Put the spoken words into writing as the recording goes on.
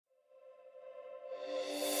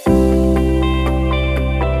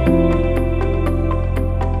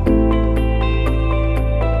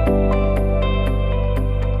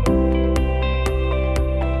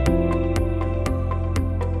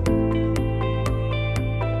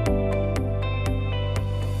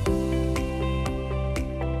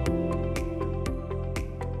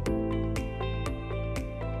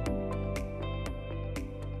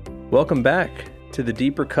Welcome back to the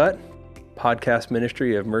Deeper Cut podcast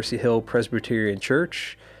ministry of Mercy Hill Presbyterian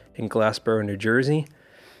Church in Glassboro, New Jersey.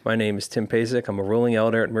 My name is Tim Pasek. I'm a ruling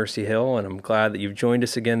elder at Mercy Hill, and I'm glad that you've joined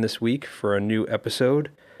us again this week for a new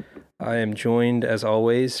episode. I am joined, as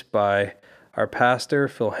always, by our pastor,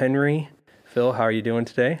 Phil Henry. Phil, how are you doing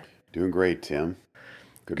today? Doing great, Tim.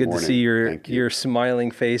 Good morning. To see Thank you. your smiling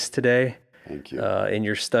face today. Thank you. In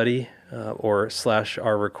your study or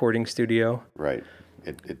our recording studio. Right.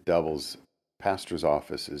 It doubles. Pastor's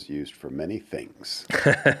office is used for many things.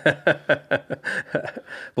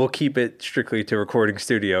 We'll keep it strictly to recording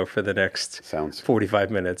studio for the next 45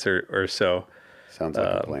 minutes or so. Sounds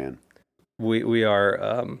like a plan. We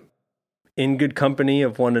are in good company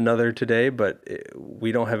of one another today, but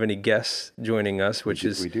we don't have any guests joining us, we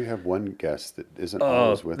do have one guest that isn't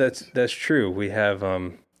always with us. That's true. We have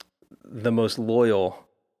the most loyal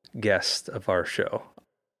guest of our show,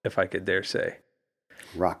 if I could dare say.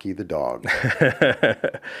 Rocky the dog.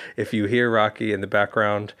 If you hear Rocky in the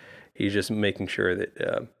background, he's just making sure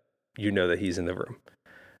that you know that he's in the room.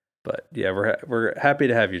 But yeah, we're happy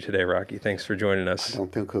to have you today, Rocky. Thanks for joining us. I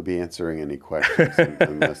don't think he'll be answering any questions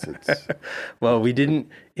unless it's... Well,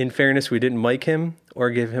 in fairness, we didn't mic him or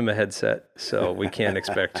give him a headset, so we can't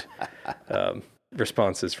expect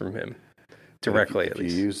responses from him directly, at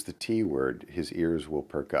least. If you use the T word, his ears will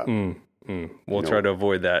perk up. We'll try to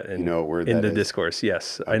avoid that in the discourse.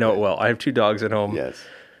 Yes, okay. I know it well. I have two dogs at home. Yes.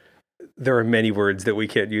 There are many words that we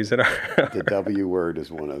can't use in our... The W word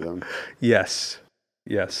is one of them. Yes.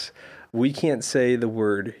 We can't say the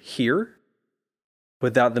word here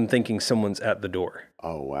without them thinking someone's at the door.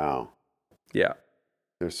 Oh, wow. Yeah.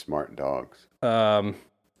 They're smart dogs. I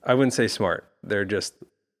wouldn't say smart. They're just,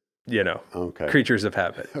 creatures of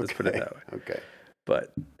habit. Let's put it that way. Okay.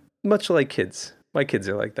 But much like kids. My kids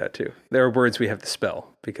are like that too. There are words we have to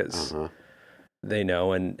spell because they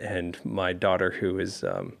know, and my daughter, who is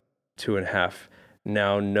 2.5,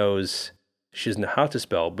 now knows, she doesn't know how to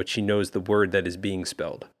spell, but she knows the word that is being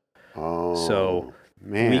spelled. Oh, so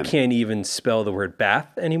man. We can't even spell the word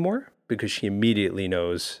bath anymore because she immediately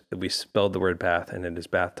knows that we spelled the word bath and it is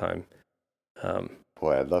bath time.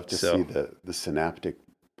 Boy, I'd love to see the synaptic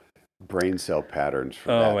brain cell patterns for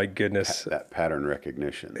my goodness. That pattern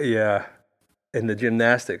recognition. Yeah. And the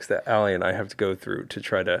gymnastics that Allie and I have to go through to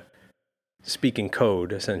try to speak in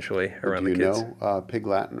code, essentially, around the kids. Do you know Pig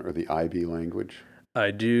Latin or the IB language?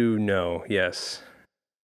 I do know, yes.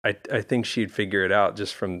 I think she'd figure it out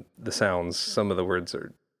just from the sounds. Some of the words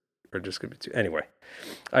are just going to be too... Anyway,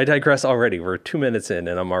 I digress already. We're 2 minutes in,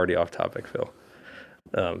 and I'm already off topic, Phil.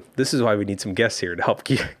 This is why we need some guests here to help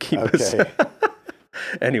keep us...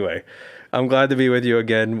 Anyway, I'm glad to be with you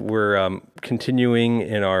again. We're continuing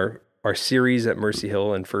in our series at Mercy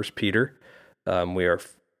Hill in 1 Peter. We are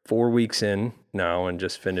 4 weeks in now and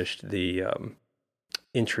just finished the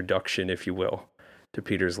introduction, if you will, to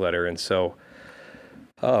Peter's letter. And so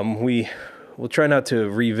we will try not to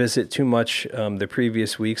revisit too much the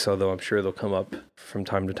previous weeks, although I'm sure they'll come up from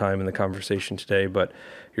time to time in the conversation today. But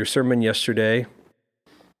your sermon yesterday,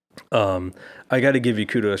 I got to give you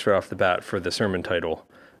kudos right off the bat for the sermon title.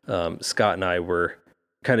 Scott and I were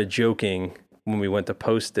kind of joking when we went to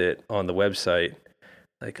post it on the website,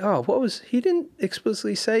 like, he didn't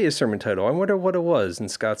explicitly say his sermon title. I wonder what it was.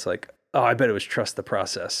 And Scott's like, I bet it was Trust the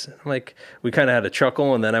Process. I'm like, we kind of had a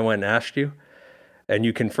chuckle, and then I went and asked you, and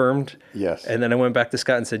you confirmed. Yes. And then I went back to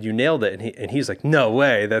Scott and said, you nailed it. And he's like, no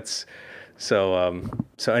way. That's so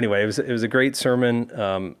anyway, it was a great sermon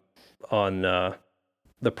on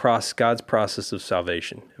God's process of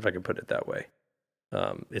salvation, if I could put it that way.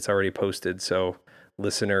 It's already posted, so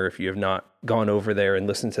listener, if you have not gone over there and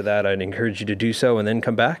listened to that, I'd encourage you to do so and then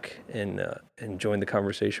come back and join the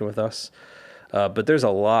conversation with us. But there's a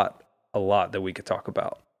lot that we could talk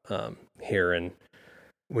about here, and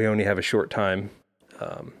we only have a short time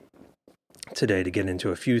today to get into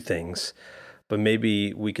a few things. But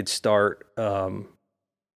maybe we could start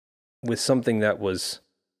with something that was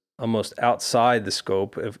almost outside the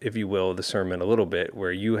scope, if you will, of the sermon a little bit,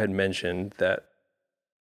 where you had mentioned that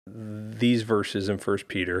these verses in 1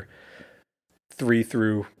 Peter 3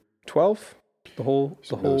 through 12, the whole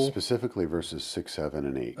specifically verses 6, 7,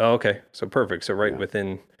 and 8. Oh, okay. So perfect. So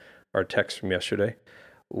within our text from yesterday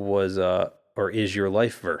was or is your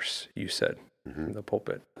life verse, you said, in the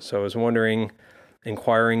pulpit. So I was wondering,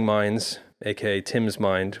 inquiring minds, aka Tim's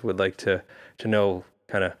mind, would like to know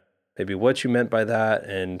kind of maybe what you meant by that,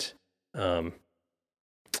 and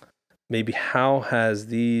maybe how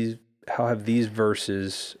have these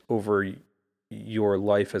verses over your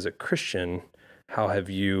life as a Christian, how have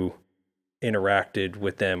you interacted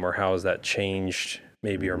with them, or how has that changed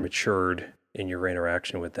maybe or matured in your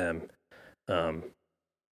interaction with them, as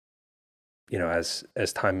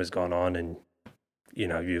time has gone on and,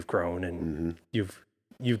 you've grown and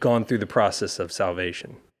you've gone through the process of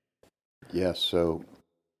salvation. Yes. So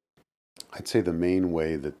I'd say the main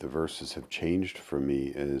way that the verses have changed for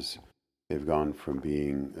me is they've gone from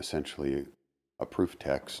being essentially a proof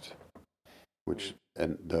text,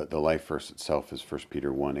 and the life verse itself is 1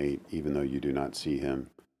 Peter 1:8. Even though you do not see him,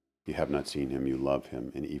 you have not seen him, you love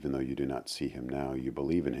him. And even though you do not see him now, you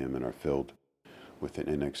believe in him and are filled with an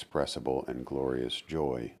inexpressible and glorious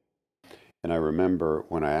joy. And I remember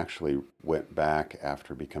when I actually went back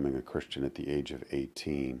after becoming a Christian at the age of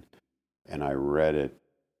 18, and I read it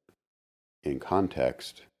in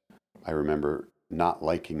context, I remember not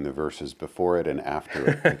liking the verses before it and after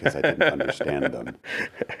it because I didn't understand them.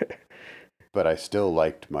 But I still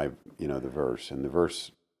liked the verse. And the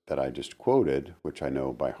verse that I just quoted, which I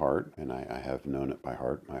know by heart, and I have known it by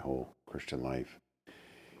heart my whole Christian life,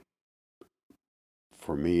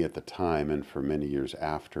 for me at the time and for many years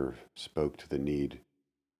after, spoke to the need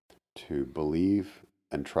to believe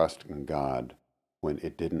and trust in God when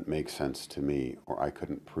it didn't make sense to me or I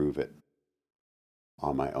couldn't prove it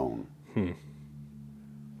on my own.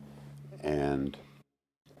 And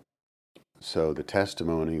so the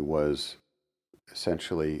testimony was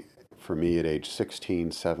essentially, for me at age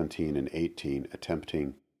 16, 17, and 18,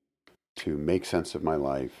 attempting to make sense of my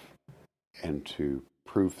life and to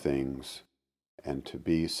prove things and to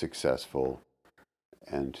be successful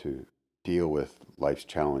and to deal with life's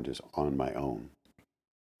challenges on my own.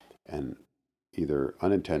 And either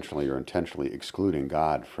unintentionally or intentionally excluding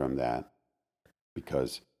God from that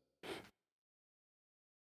because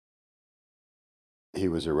he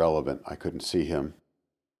was irrelevant. I couldn't see him.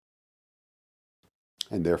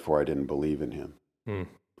 And therefore I didn't believe in him.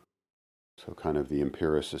 So kind of the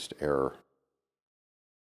empiricist error.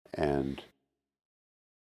 And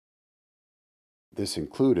this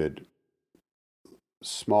included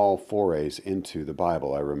small forays into the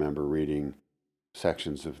Bible. I remember reading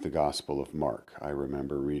sections of the Gospel of Mark. I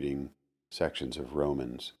remember reading sections of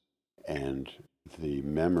Romans. And the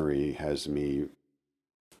memory has me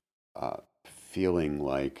feeling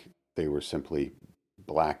like they were simply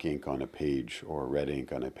black ink on a page or red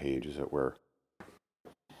ink on a page, as it were.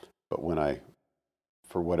 But when I,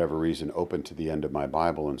 for whatever reason, opened to the end of my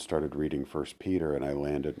Bible and started reading 1 Peter,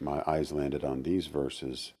 and my eyes landed on these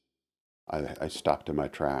verses, I stopped in my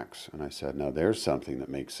tracks and I said, now there's something that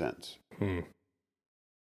makes sense. And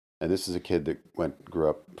this is a kid that grew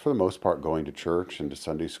up, for the most part, going to church and to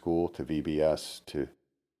Sunday school, to VBS, to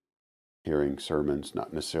hearing sermons,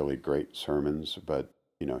 not necessarily great sermons, but,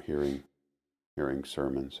 hearing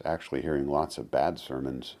sermons, actually hearing lots of bad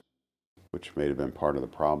sermons, which may have been part of the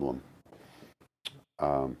problem.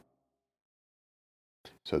 So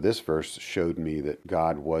this verse showed me that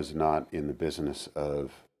God was not in the business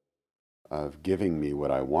of giving me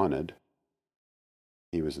what I wanted.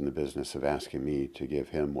 He was in the business of asking me to give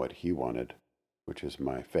him what he wanted, which is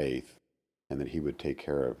my faith, and that he would take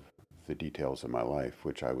care of the details of my life,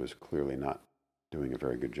 which I was clearly not doing a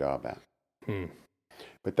very good job at.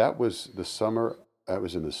 But that was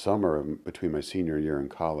in the summer between my senior year in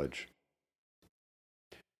college.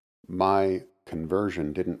 My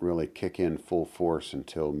conversion didn't really kick in full force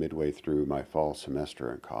until midway through my fall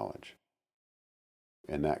semester in college.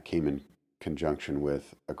 And that came in conjunction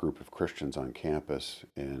with a group of Christians on campus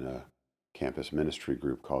in a campus ministry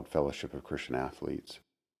group called Fellowship of Christian Athletes.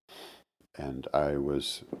 And I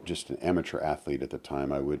was just an amateur athlete at the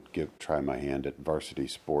time. I would try my hand at varsity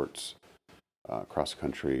sports, cross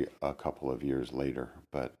country, a couple of years later.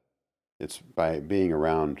 But it's by being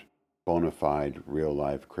around bona fide, real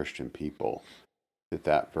life Christian people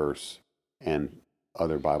that verse and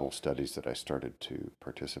other Bible studies that I started to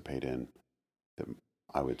participate in, that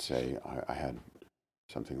I would say I had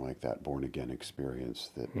something like that born again experience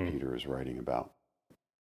that Peter is writing about.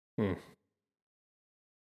 I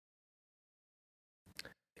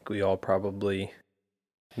think we all probably,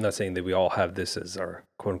 I'm not saying that we all have this as our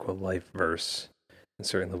quote unquote life verse, and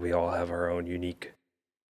certainly we all have our own unique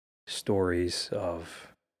stories of,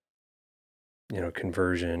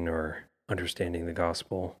 conversion or understanding the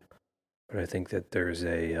gospel. But I think that there's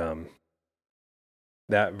that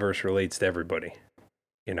verse relates to everybody.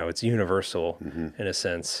 It's universal in a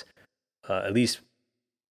sense, at least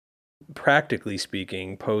practically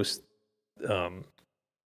speaking, post the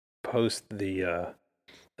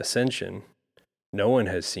ascension, no one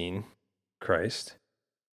has seen Christ.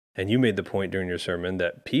 And you made the point during your sermon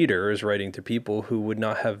that Peter is writing to people who would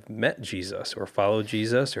not have met Jesus or followed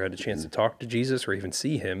Jesus or had a chance to talk to Jesus or even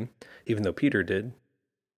see him, even though Peter did.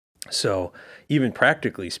 So even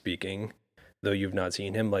practically speaking, though you've not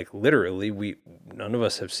seen him. Like literally, none of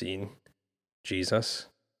us have seen Jesus.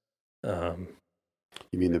 You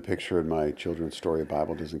mean the picture in my children's story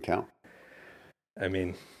Bible doesn't count? I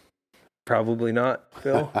mean, probably not,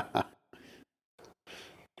 Phil.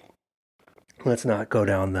 Let's not go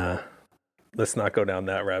down that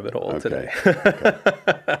rabbit hole today.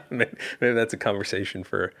 Okay. Maybe that's a conversation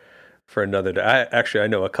for another day. I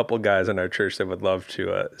know a couple guys in our church that would love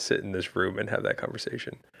to sit in this room and have that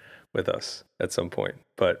conversation with us at some point.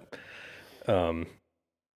 But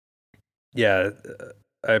yeah,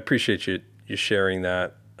 I appreciate you sharing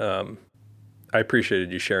that. I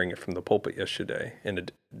appreciated you sharing it from the pulpit yesterday in a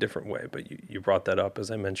different way, but you brought that up,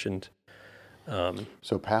 as I mentioned.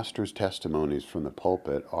 So pastors' testimonies from the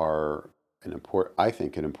pulpit are an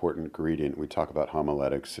important ingredient. We talk about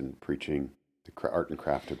homiletics and preaching, the art and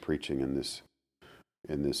craft of preaching in this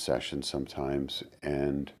session sometimes,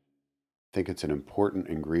 and I think it's an important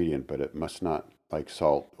ingredient, but it must not, like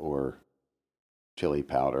salt or chili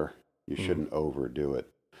powder, you shouldn't overdo it.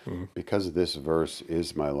 Because this verse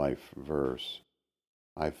is my life verse,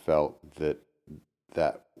 I felt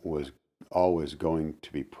that was always going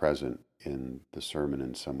to be present in the sermon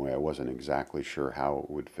in some way. I wasn't exactly sure how it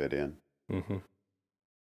would fit in.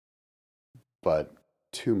 But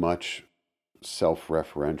too much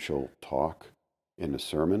self-referential talk in a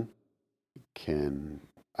sermon can,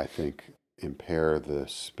 I think, impair the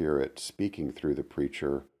Spirit speaking through the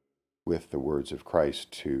preacher with the words of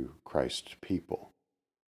Christ to Christ's people.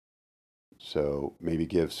 So maybe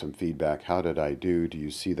give some feedback. How did I do? Do you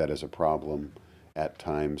see that as a problem at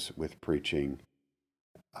times with preaching?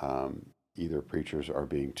 Either preachers are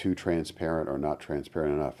being too transparent or not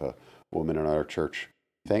transparent enough. A woman in our church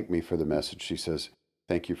thanked me for the message. She says,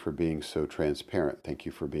 "Thank you for being so transparent. Thank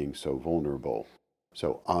you for being so vulnerable,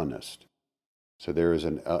 so honest." So there is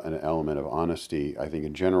an element of honesty, I think,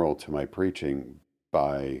 in general to my preaching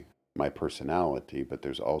by my personality, but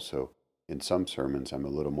there's also, in some sermons, I'm a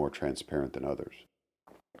little more transparent than others.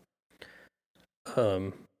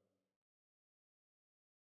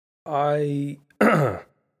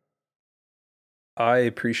 I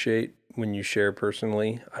appreciate when you share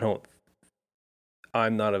personally.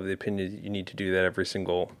 I'm not of the opinion that you need to do that every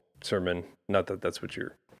single sermon. Not that that's what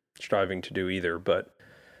you're striving to do either, but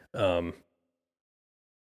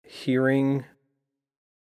hearing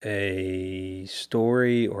a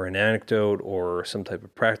story or an anecdote or some type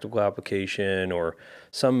of practical application or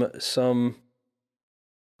some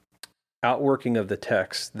outworking of the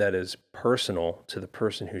text that is personal to the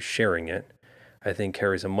person who's sharing it, I think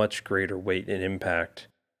carries a much greater weight and impact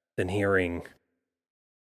than hearing,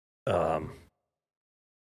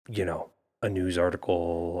 a news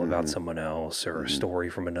article about someone else or a story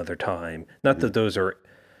from another time. Not that those are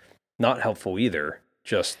not helpful either,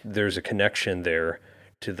 just there's a connection there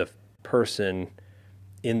to the person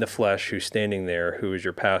in the flesh who's standing there, who is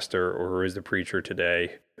your pastor or who is the preacher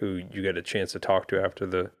today, who you get a chance to talk to after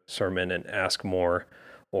the sermon and ask more.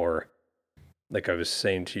 Or like I was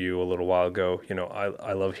saying to you a little while ago,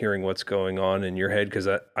 I love hearing what's going on in your head because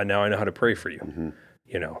I now know how to pray for you,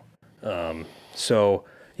 So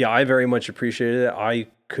yeah, I very much appreciated it. I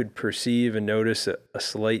could perceive and notice a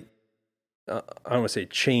slight, I don't want to say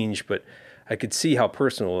change, but I could see how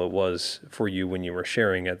personal it was for you when you were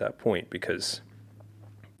sharing at that point, because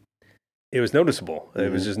it was noticeable.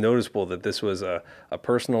 It was just noticeable that this was a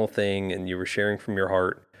personal thing and you were sharing from your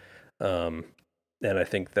heart. And I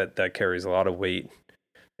think that carries a lot of weight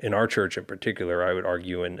in our church in particular. I would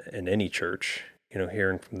argue in any church,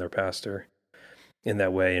 hearing from their pastor in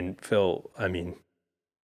that way. And Phil, I mean,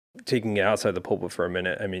 taking it outside the pulpit for a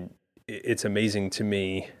minute, I mean, it's amazing to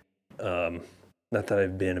me, not that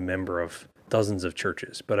I've been a member of dozens of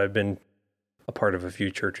churches, but I've been a part of a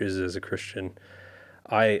few churches as a Christian.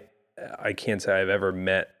 I can't say I've ever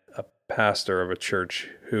met a pastor of a church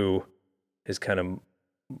who is kind of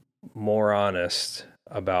more honest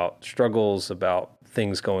about struggles, about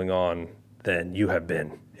things going on than you have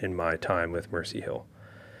been in my time with Mercy Hill.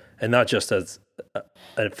 And not just as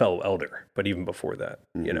a fellow elder, but even before that,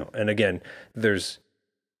 And again, there's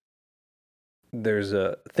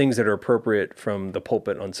things that are appropriate from the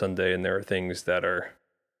pulpit on Sunday, and there are things that are,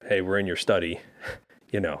 hey, we're in your study,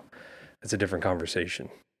 it's a different conversation.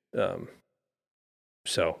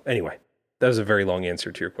 So anyway, that was a very long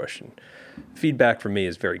answer to your question. Feedback from me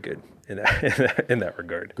is very good in that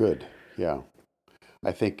regard. Good. Yeah.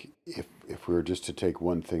 I think if we were just to take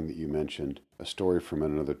one thing that you mentioned, a story from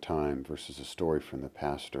another time versus a story from the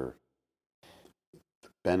pastor, the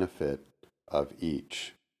benefit of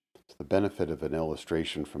each, the benefit of an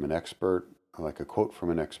illustration from an expert, like a quote from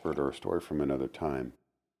an expert or a story from another time,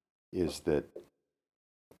 is that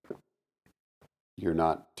you're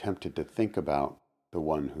not tempted to think about the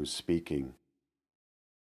one who's speaking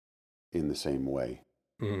in the same way.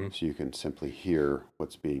 Mm-hmm. So you can simply hear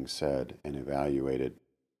what's being said and evaluate it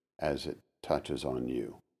as it touches on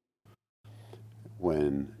you.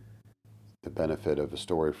 When the benefit of a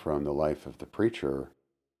story from the life of the preacher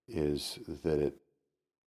is that it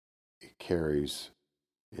carries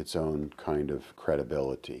its own kind of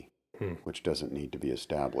credibility, which doesn't need to be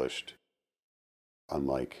established,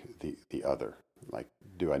 unlike the other. Like,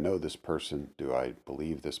 do I know this person? Do I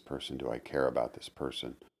believe this person? Do I care about this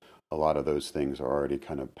person? A lot of those things are already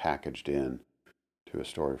kind of packaged in to a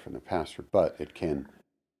story from the pastor, but it can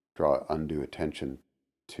draw undue attention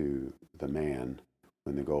to the man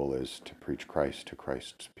when the goal is to preach Christ to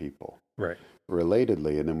Christ's people. Right.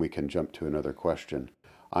 Relatedly, and then we can jump to another question.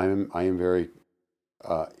 I am very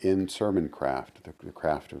in sermon craft, the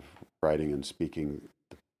craft of writing and speaking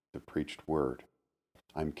the preached word.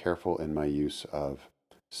 I'm careful in my use of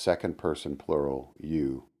second person plural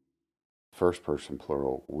you, first person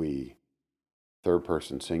plural we, third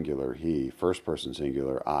person singular he, first person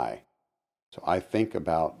singular I. So I think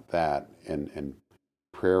about that and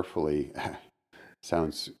prayerfully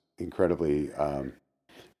sounds incredibly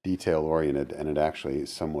detail oriented, and it actually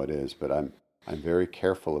somewhat is, but I'm very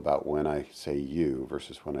careful about when I say you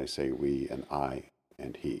versus when I say we and I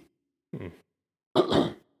and he.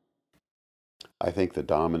 I think the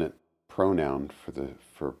dominant pronoun for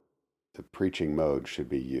the preaching mode should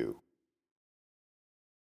be you.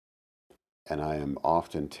 And I am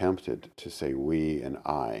often tempted to say we and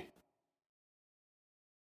I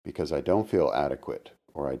because I don't feel adequate,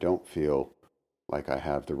 or I don't feel like I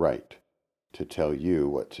have the right to tell you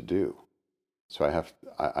what to do. So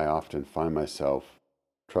I often find myself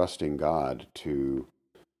trusting God to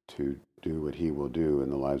do what he will do in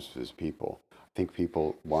the lives of his people. I think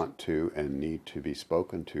people want to and need to be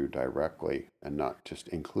spoken to directly and not just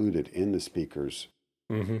included in the speaker's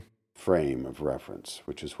frame of reference,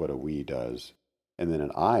 which is what a we does. And then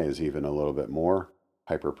an I is even a little bit more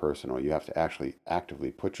hyper-personal. You have to actually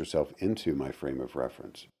actively put yourself into my frame of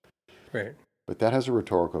reference. Right. But that has a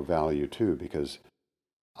rhetorical value too, because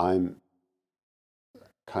I'm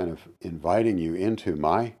kind of inviting you into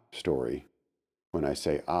my story when I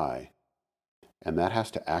say I, and that has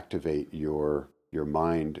to activate your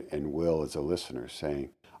mind and will as a listener, saying,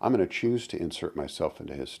 I'm going to choose to insert myself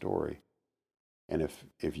into his story. And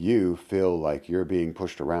if you feel like you're being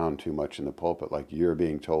pushed around too much in the pulpit, like you're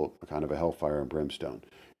being told kind of a hellfire and brimstone,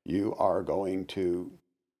 you are going to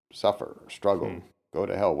suffer, struggle, go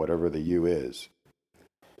to hell, whatever the you is.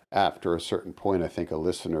 After a certain point, I think a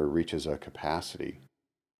listener reaches a capacity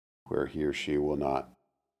where he or she will not,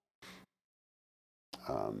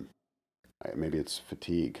 maybe it's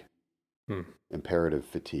fatigue, imperative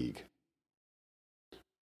fatigue.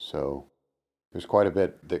 So there's quite a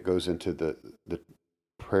bit that goes into the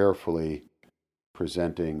prayerfully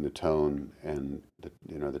presenting the tone and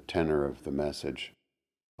the tenor of the message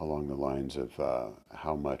along the lines of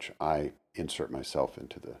how much I insert myself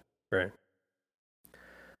into the. Right.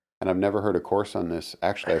 And I've never heard a course on this.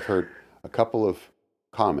 Actually, I've heard a couple of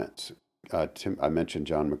comments. I mentioned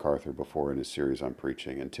John MacArthur before in his series on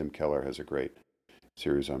preaching, and Tim Keller has a great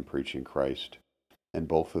series on preaching Christ. And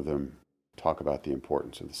both of them talk about the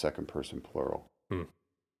importance of the second person plural.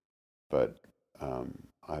 But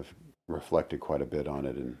I've reflected quite a bit on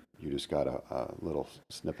it, and you just got a little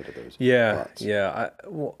snippet of those thoughts. Yeah.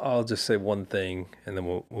 I'll just say one thing, and then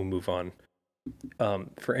we'll move on.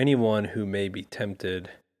 For anyone who may be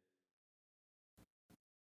tempted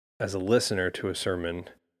as a listener to a sermon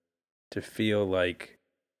to feel like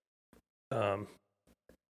a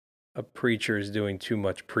preacher is doing too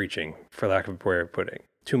much preaching, for lack of a better way of putting,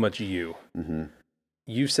 too much you.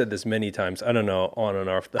 You've said this many times. I don't know on and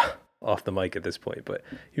off the mic at this point, but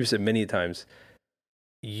you've said many times,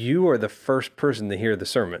 you are the first person to hear the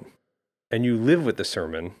sermon, and you live with the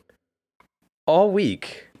sermon all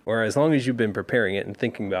week, or as long as you've been preparing it and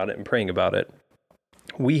thinking about it and praying about it.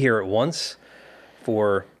 We hear it once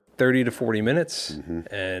for 30 to 40 minutes,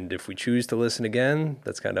 and if we choose to listen again,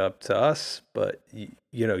 that's kind of up to us. But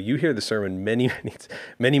you hear the sermon many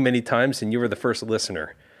times, and you are the first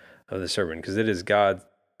listener of the sermon because it is God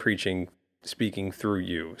preaching, speaking through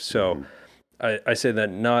you. So I say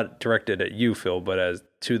that not directed at you, Phil, but as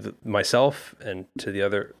to myself and to the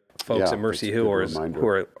other folks at Mercy Hill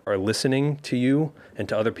who are listening to you and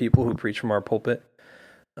to other people who preach from our pulpit.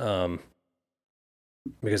 Because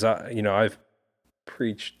I've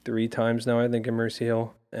preached 3 times now, I think, in Mercy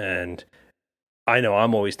Hill, and I know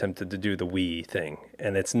I'm always tempted to do the we thing,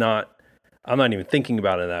 and I'm not even thinking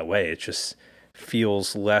about it in that way. It just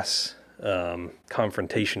feels less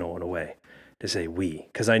confrontational in a way. to say we,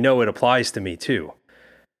 because I know it applies to me too.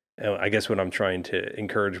 And I guess what I'm trying to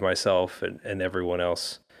encourage myself and everyone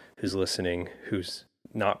else who's listening, who's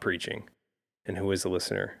not preaching, and who is a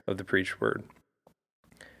listener of the preached word.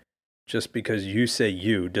 Just because you say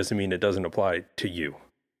you doesn't mean it doesn't apply to you.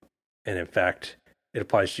 And in fact, it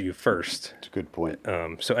applies to you first. It's a good point.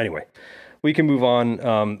 So anyway, we can move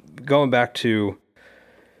on. Going back to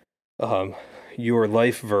your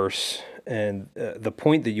life verse and the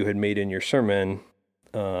point that you had made in your sermon,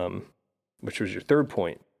 which was your third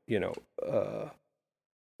point,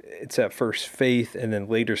 it's at first faith and then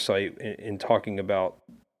later sight in talking about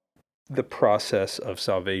the process of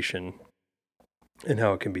salvation and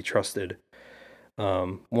how it can be trusted.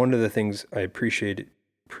 One of the things I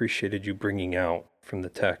appreciated you bringing out from the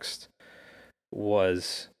text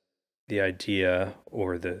was the idea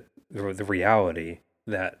or the reality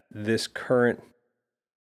that this current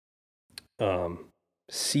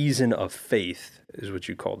season of faith, is what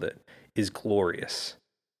you called it, is glorious.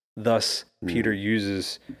 Thus, Peter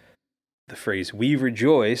uses the phrase, we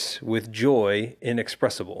rejoice with joy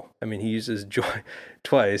inexpressible. I mean, he uses joy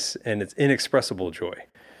twice, and it's inexpressible joy.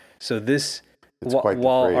 So this,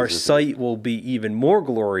 while our sight will be even more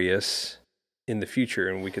glorious in the future,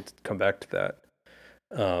 and we could come back to that,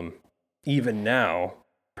 even now,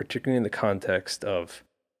 particularly in the context of,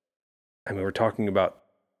 we're talking about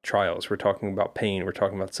trials, we're talking about pain, we're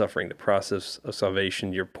talking about suffering, the process of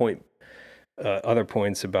salvation, your point, other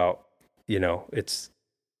points about, it's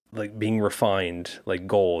like being refined like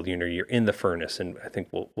gold, you're in the furnace. And I think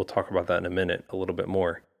we'll talk about that in a minute, a little bit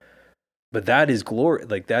more, but that is glory.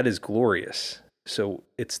 Like that is glorious. So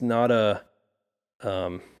it's not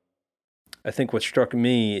I think what struck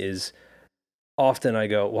me is often I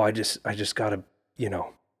go, well, I just gotta,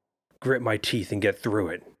 grit my teeth and get through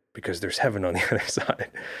it because there's heaven on the other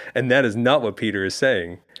side. And that is not what Peter is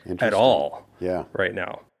saying at all. Yeah. Right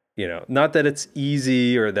now. Not that it's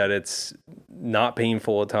easy or that it's not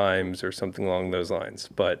painful at times or something along those lines,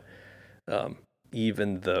 but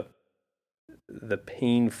even the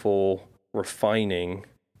painful refining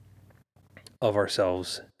of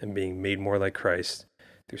ourselves and being made more like Christ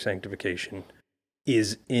through sanctification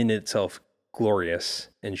is in itself glorious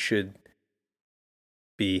and should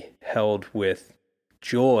be held with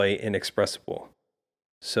joy inexpressible.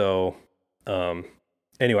 So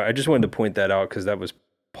anyway, I just wanted to point that out because that was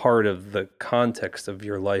part of the context of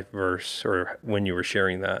your life verse or when you were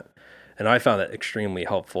sharing that. And I found that extremely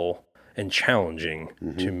helpful and challenging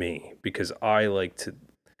to me because I like to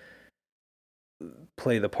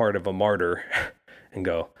play the part of a martyr and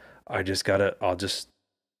go, I'll just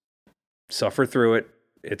suffer through it.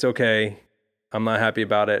 It's okay. I'm not happy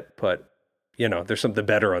about it, but there's something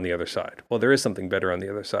better on the other side. Well, there is something better on the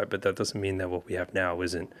other side, but that doesn't mean that what we have now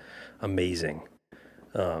isn't amazing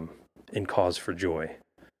and cause for joy.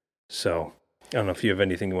 So I don't know if you have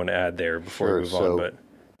anything you want to add there before we move on. But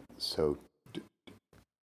so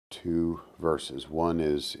two verses. One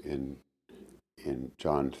is in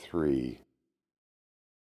John 3.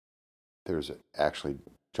 There's actually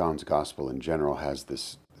John's gospel in general has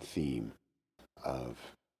this theme of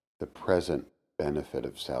the present benefit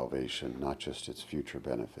of salvation, not just its future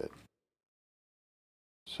benefit.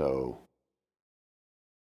 So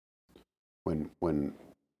when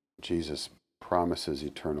Jesus promises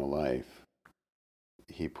eternal life,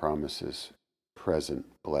 he promises present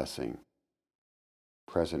blessing,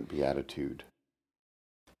 present beatitude.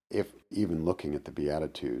 If even looking at the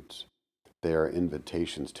Beatitudes, they are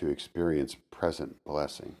invitations to experience present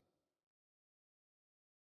blessing.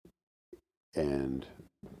 And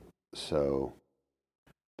so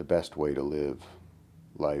the best way to live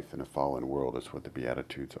life in a fallen world is what the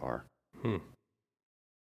Beatitudes are. The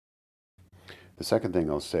second thing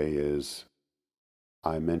I'll say is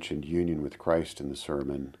I mentioned union with Christ in the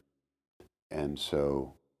sermon. And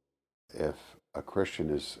so if a Christian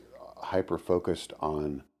is hyper-focused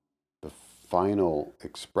on the final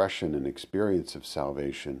expression and experience of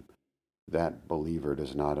salvation, that believer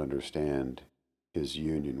does not understand his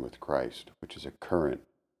union with Christ, which is a current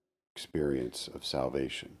experience of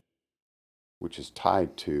salvation, which is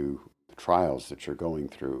tied to the trials that you're going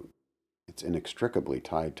through. It's inextricably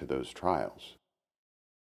tied to those trials.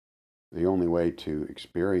 The only way to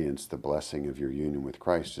experience the blessing of your union with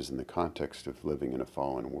Christ is in the context of living in a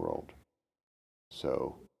fallen world.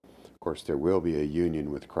 So, of course, there will be a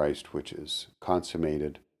union with Christ which is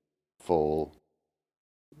consummated, full,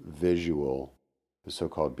 visual, the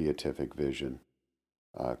so-called beatific vision,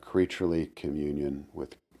 creaturely communion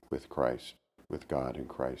with Christ, with God in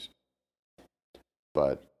Christ.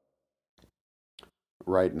 But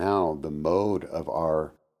right now, the mode of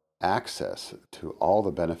our access to all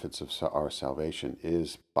the benefits of our salvation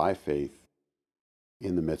is by faith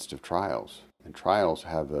in the midst of trials. And trials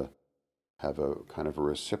have a kind of a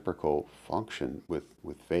reciprocal function with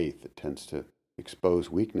faith. It tends to expose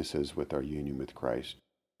weaknesses with our union with Christ,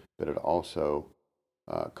 but it also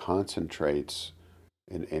concentrates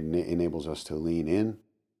and enables us to lean in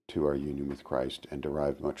to our union with Christ and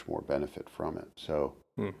derive much more benefit from it. So,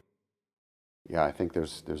 yeah, I think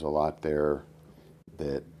there's a lot there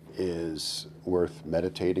that is worth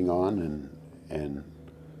meditating on, and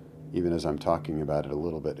even as I'm talking about it a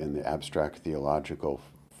little bit in the abstract theological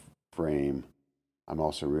frame, I'm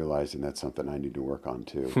also realizing that's something I need to work on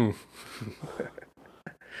too.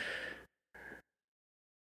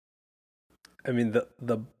 I mean,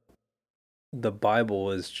 the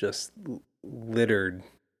Bible is just littered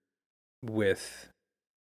with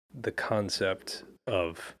the concept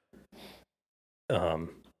of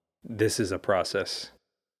this is a process,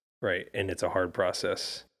 right? And it's a hard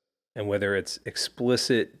process. And whether it's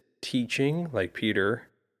explicit teaching like Peter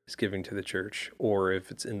is giving to the church, or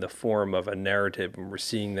if it's in the form of a narrative and we're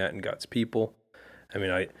seeing that in God's people. I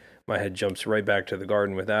mean, my head jumps right back to the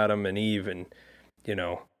garden with Adam and Eve, and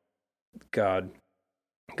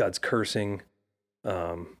God's cursing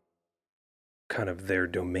kind of their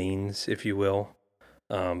domains, if you will.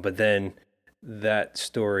 But then that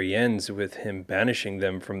story ends with him banishing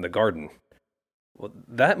them from the garden. Well,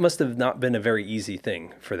 that must have not been a very easy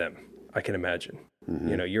thing for them, I can imagine.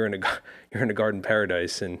 Mm-hmm. You're in a garden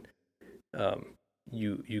paradise, and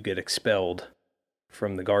you get expelled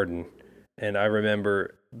from the garden. And I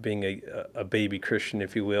remember being a baby Christian,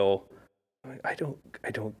 if you will. I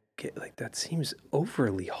don't get, like, that seems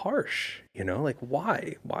overly harsh, like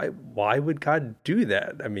why would God do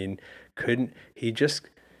that? I mean, couldn't he just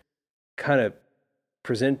kind of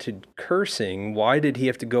presented cursing? Why did he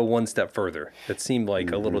have to go one step further? That seemed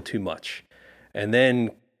like a little too much. And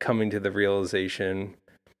then coming to the realization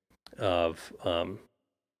of,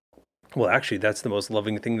 well, actually, that's the most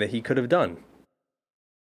loving thing that he could have done,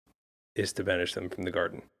 is to banish them from the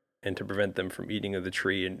garden and to prevent them from eating of the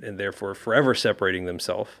tree, and therefore forever separating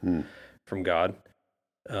themselves from God.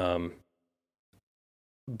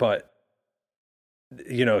 But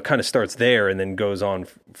it kind of starts there and then goes on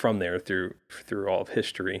from there through all of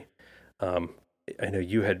history. I know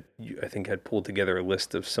you I think had pulled together a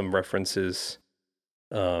list of some references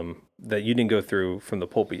that you didn't go through from the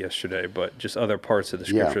pulpit yesterday, but just other parts of the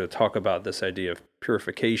scripture that talk about this idea of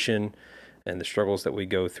purification and the struggles that we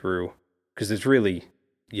go through. Because it's really,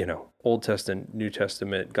 Old Testament, New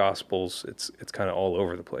Testament, Gospels, it's kind of all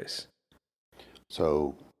over the place.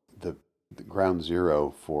 So the ground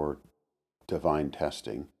zero for divine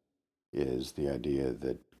testing is the idea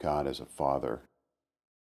that God is a father,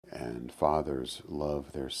 and fathers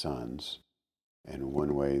love their sons. And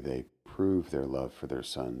one way they prove their love for their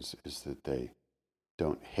sons is that they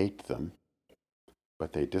don't hate them,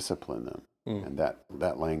 but they discipline them. And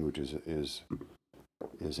that language is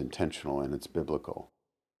intentional and it's biblical.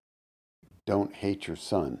 Don't hate your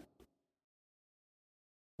son.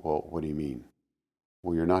 Well, what do you mean?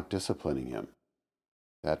 Well, you're not disciplining him.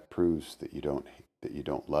 That proves that you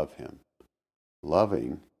don't love him.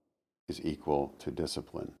 Loving is equal to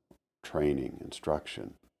discipline, training,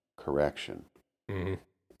 instruction, correction. Mm-hmm.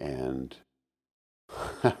 And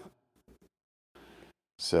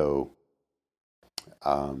so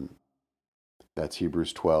that's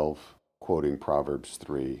Hebrews 12 quoting Proverbs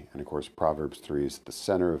 3. And of course, Proverbs 3 is at the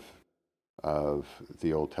center of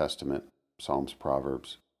the Old Testament, Psalms,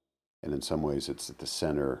 Proverbs. And in some ways, it's at the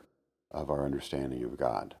center of our understanding of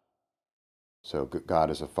God. So God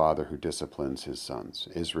is a father who disciplines his sons.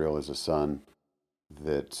 Israel is a son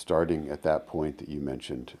that, starting at that point that you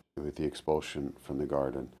mentioned with the expulsion from the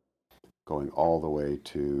garden, going all the way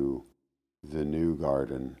to the new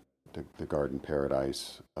garden, the garden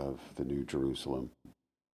paradise of the New Jerusalem,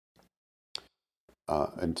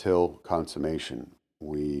 until consummation,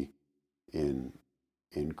 we in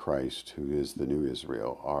Christ, who is the new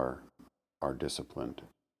Israel, are disciplined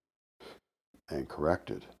and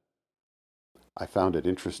corrected. I found it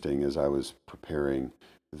interesting as I was preparing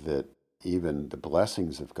that even the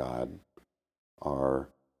blessings of God are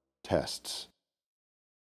tests.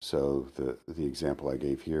 So the example I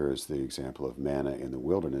gave here is the example of manna in the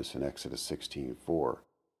wilderness in Exodus 16:4.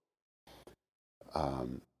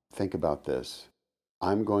 Think about this.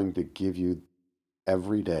 I'm going to give you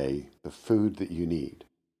every day the food that you need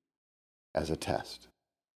as a test.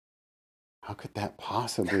 How could that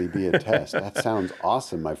possibly be a test? That sounds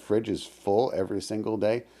awesome. My fridge is full every single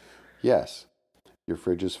day. Yes, your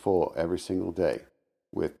fridge is full every single day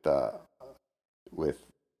with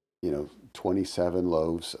 27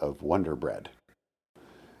 loaves of Wonder Bread.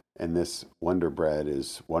 And this Wonder Bread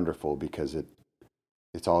is wonderful because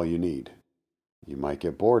it's all you need. You might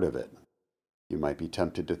get bored of it. You might be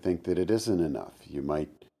tempted to think that it isn't enough. You might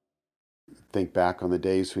think back on the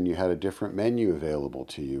days when you had a different menu available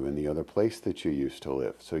to you in the other place that you used to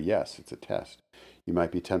live. So yes, it's a test. You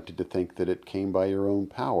might be tempted to think that it came by your own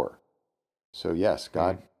power. So yes,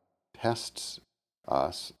 God tests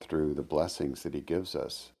us through the blessings that he gives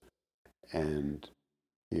us. And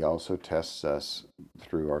he also tests us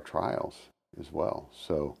through our trials as well.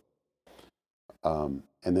 So,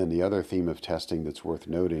 and then the other theme of testing that's worth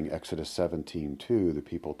noting, Exodus 17:2, the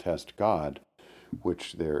people test God,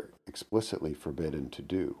 which they're explicitly forbidden to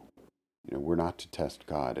do. We're not to test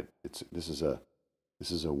God. This is a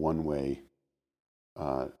one-way,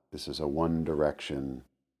 this is a one-direction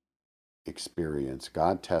experience.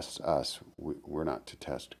 God tests us. We're not to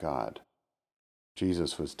test God.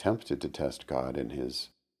 Jesus was tempted to test God in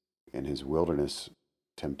his wilderness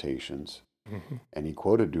temptations. Mm-hmm. And he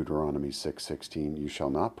quoted Deuteronomy 6:16, "You shall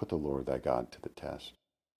not put the Lord thy God to the test."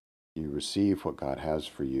 You receive what God has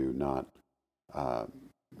for you, not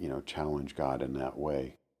challenge God in that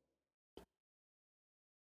way.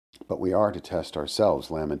 But we are to test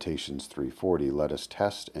ourselves. Lamentations 3:40, "Let us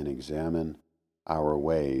test and examine our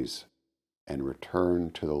ways and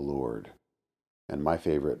return to the Lord." And my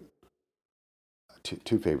favorite,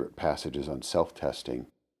 two favorite passages on self-testing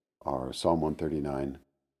are Psalm 139,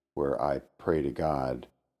 where I pray to God,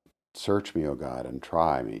 "Search me, O God, and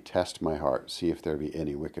try me. Test my heart. See if there be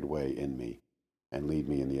any wicked way in me, and lead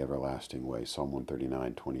me in the everlasting way." Psalm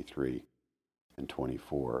 139, 23 and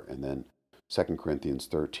 24. And then 2 Corinthians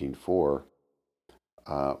 13:4,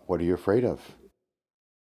 what are you afraid of?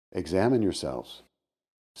 Examine yourselves.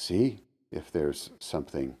 See if there's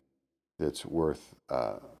something that's worth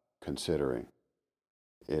considering.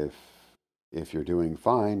 If you're doing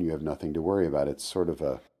fine, you have nothing to worry about. It's sort of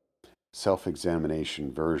a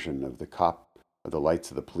self-examination version of the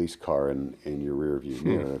lights of the police car in your rear view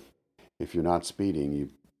mirror. If you're not speeding,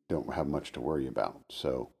 you don't have much to worry about.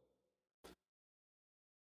 So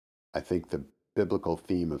I think the biblical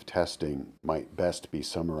theme of testing might best be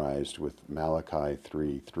summarized with Malachi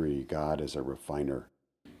 3:3. God is a refiner.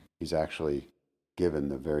 He's actually given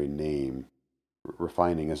the very name.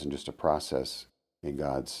 Refining isn't just a process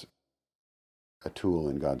a tool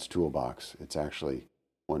in God's toolbox. It's actually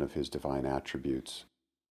one of his divine attributes,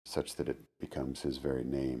 such that it becomes his very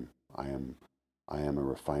name. I am a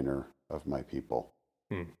refiner of my people.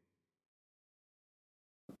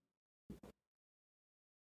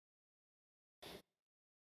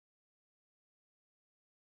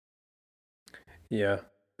 Yeah,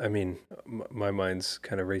 I mean, my mind's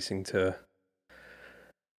kind of racing to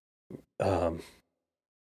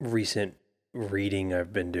recent reading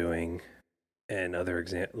I've been doing and other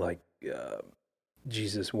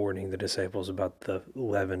Jesus warning the disciples about the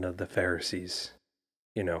leaven of the Pharisees,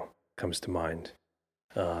 comes to mind.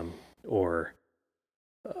 Or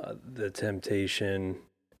the temptation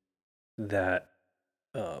that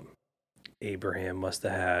Abraham must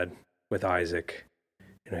have had with Isaac.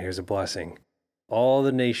 Here's a blessing. All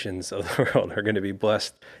the nations of the world are going to be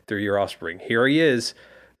blessed through your offspring. Here he is.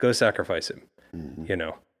 Go sacrifice him.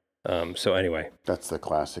 Mm-hmm. So anyway. That's the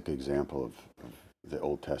classic example of the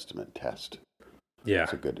Old Testament test. Yeah.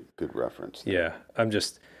 It's a good reference there. Yeah.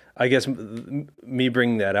 I guess me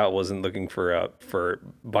bringing that out wasn't looking for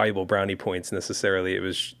Bible brownie points necessarily. It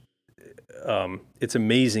was, it's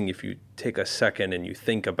amazing if you take a second and you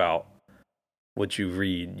think about what you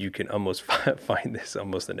read, you can almost find this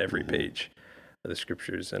almost in every page of the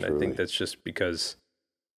scriptures. And truly. I think that's just because,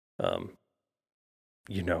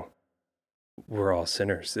 we're all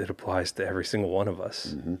sinners. It applies to every single one of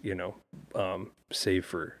us, save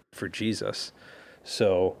for Jesus.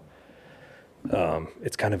 So,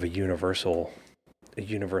 it's kind of a universal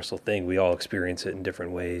thing. We all experience it in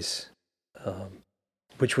different ways,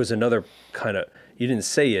 which was another kind of, you didn't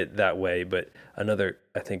say it that way, but another,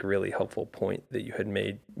 I think, really helpful point that you had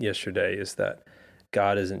made yesterday is that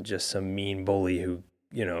God isn't just some mean bully who,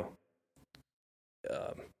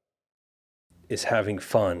 is having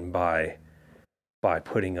fun by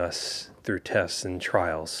putting us through tests and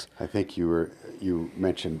trials. I think you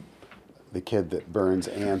mentioned the kid that burns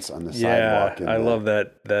ants on the sidewalk. Yeah, I love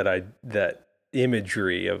that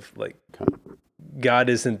imagery of like, God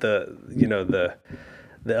isn't the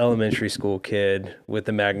elementary school kid with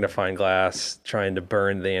the magnifying glass trying to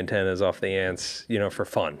burn the antennas off the ants, for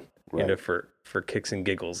fun, right. For kicks and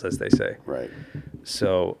giggles, as they say. Right.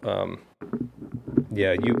 So,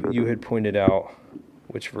 you had pointed out,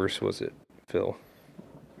 which verse was it, Phil?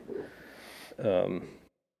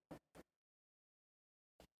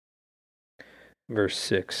 verse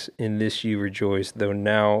 6, in this you rejoice, though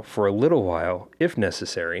now for a little while, if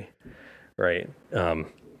necessary, right?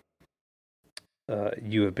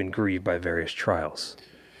 You have been grieved by various trials.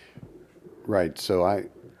 Right. So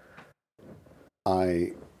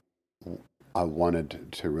I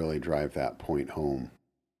wanted to really drive that point home.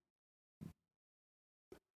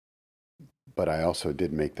 But I also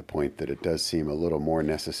did make the point that it does seem a little more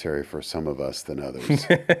necessary for some of us than others.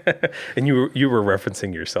 And you were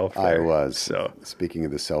referencing yourself there. I was. So speaking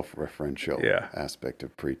of the self-referential aspect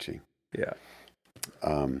of preaching. Yeah.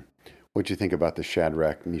 What'd you think about the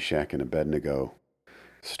Shadrach, Meshach, and Abednego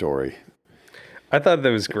story? I thought that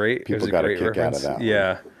was great. People it was a got great a kick reference. out of that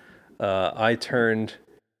Yeah. I turned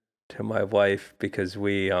to my wife because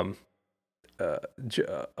we, a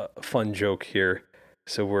fun joke here.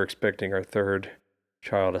 So we're expecting our third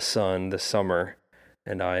child, a son, this summer,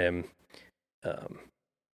 and I am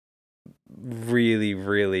really,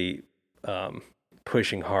 really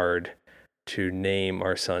pushing hard to name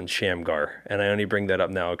our son Shamgar. And I only bring that up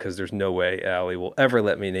now because there's no way Allie will ever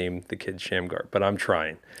let me name the kid Shamgar, but I'm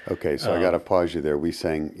trying. Okay, so I got to pause you there. We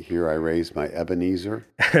sang "Here I Raise My Ebenezer."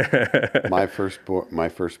 my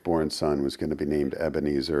firstborn son was going to be named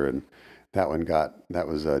Ebenezer, and that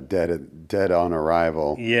was a dead on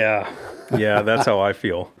arrival. Yeah, that's how I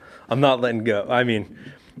feel. I'm not letting go. I mean,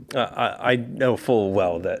 I know full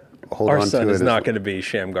well that our son is not going to be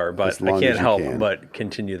Shamgar, but I can't help but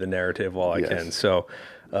continue the narrative while I can. So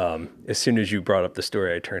as soon as you brought up the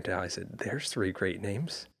story, I turned to her, I said, there's 3 great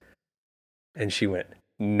names. And she went,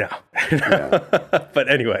 no. Yeah. But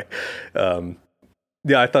anyway, I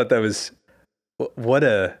thought that was, what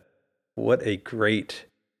a great,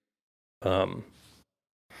 I'll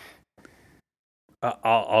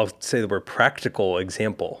say the word practical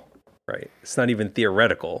example, right? It's not even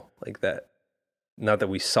theoretical like that. Not that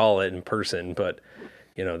we saw it in person, but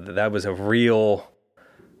that was a real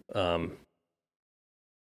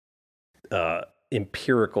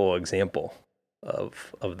empirical example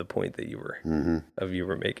of the point that you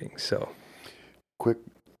were making. So, quick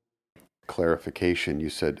clarification: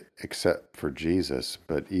 you said except for Jesus,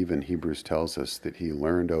 but even Hebrews tells us that he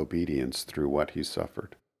learned obedience through what he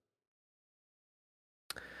suffered.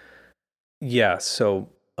 Yeah. So.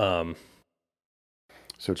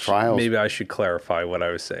 So trials. Maybe I should clarify what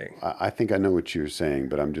I was saying. I think I know what you're saying,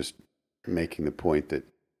 but I'm just making the point that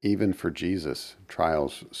even for Jesus,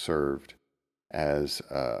 trials served as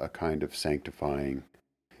a kind of sanctifying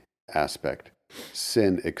aspect.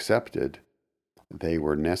 Sin accepted, they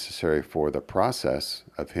were necessary for the process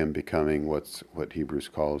of him becoming what Hebrews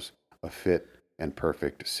calls a fit and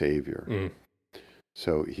perfect Savior. Mm.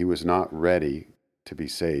 So he was not ready to be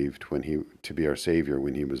saved to be our Savior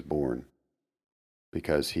when he was born,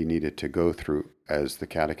 because he needed to go through, as the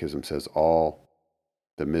Catechism says, all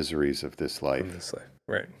the miseries of this life.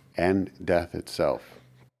 Right. And death itself.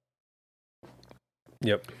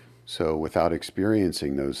 Yep. So without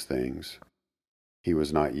experiencing those things, he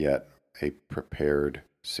was not yet a prepared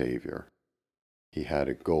Savior. He had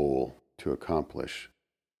a goal to accomplish,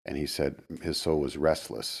 and he said his soul was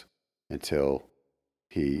restless until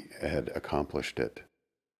he had accomplished it.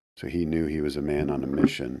 So he knew he was a man on a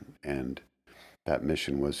mission, and that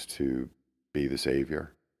mission was to be the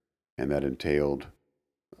Savior. And that entailed,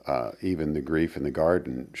 even the grief in the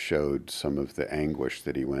garden showed some of the anguish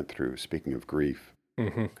that he went through. Speaking of grief,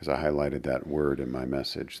 because I highlighted that word in my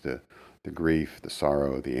message, the grief, the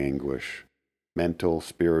sorrow, the anguish, mental,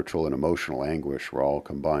 spiritual, and emotional anguish were all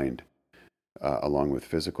combined, along with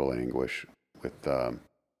physical anguish,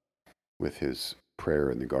 with his prayer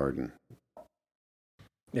in the garden.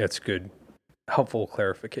 Yeah, it's good, helpful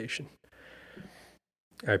clarification.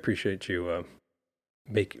 I appreciate you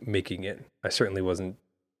making it. I certainly wasn't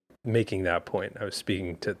making that point. I was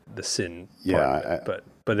speaking to the sin part of it,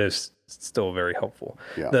 but it's still very helpful.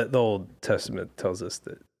 Yeah. The Old Testament tells us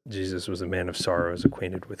that Jesus was a man of sorrows,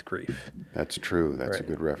 acquainted with grief. That's true. That's a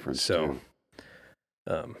good reference. So,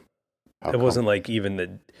 it wasn't like even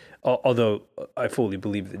the. Although I fully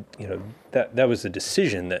believe that that was a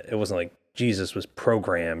decision, that it wasn't like Jesus was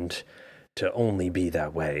programmed to only be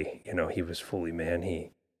that way. He was fully man.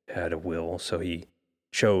 He had a will, so he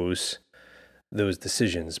chose those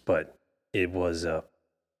decisions. But it was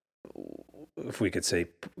if we could say,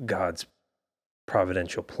 God's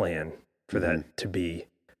providential plan for that to be,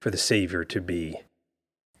 for the Savior to be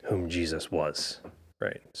whom Jesus was,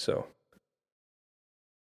 right? So,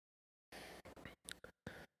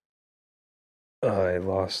 I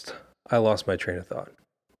lost my train of thought.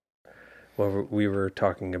 Well, we were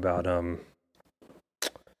talking about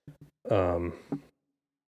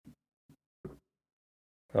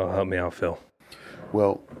help me out, Phil.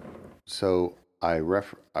 Well, so I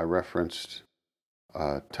referenced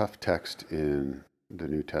a tough text in the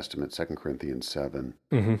New Testament, 2 Corinthians 7,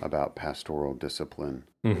 Mm-hmm. about pastoral discipline.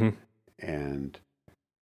 Mm-hmm. And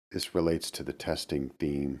this relates to the testing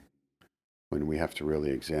theme when we have to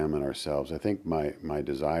really examine ourselves. I think my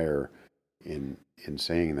desire in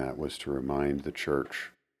saying that was to remind the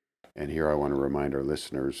church, and here I want to remind our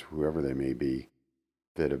listeners, whoever they may be,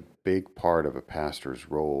 that a big part of a pastor's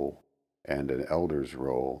role and an elder's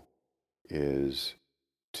role is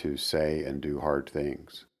to say and do hard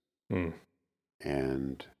things. Mm.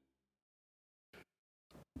 And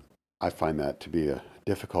I find that to be a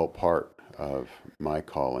difficult part of my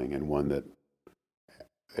calling, and one that,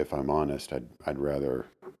 if I'm honest, I'd rather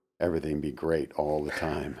everything be great all the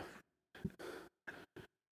time.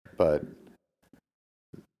 But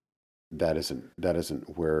that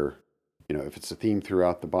isn't where, if it's a theme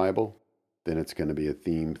throughout the Bible, then it's going to be a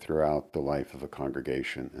theme throughout the life of a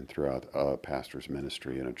congregation and throughout a pastor's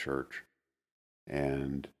ministry in a church.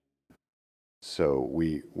 And so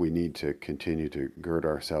we need to continue to gird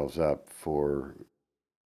ourselves up for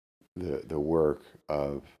the work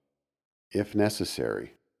of, if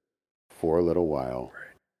necessary, for a little while,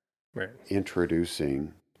 Right.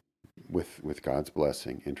 introducing, with God's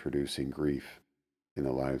blessing, introducing grief in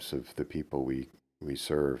the lives of the people we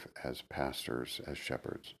serve as pastors, as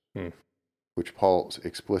shepherds, which Paul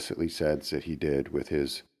explicitly says that he did with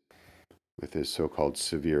his so-called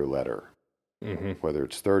severe letter. Mm-hmm. Whether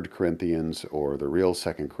it's 3rd Corinthians or the real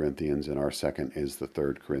 2nd Corinthians, and our second is the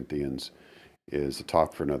 3rd Corinthians, is a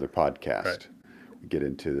talk for another podcast. Right. We get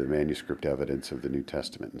into the manuscript evidence of the New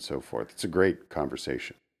Testament and so forth. It's a great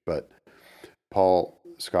conversation. But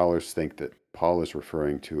scholars think that Paul is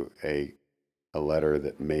referring to a letter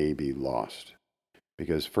that may be lost,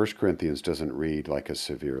 because 1 Corinthians doesn't read like a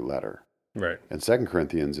severe letter. Right. And 2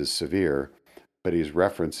 Corinthians is severe, but he's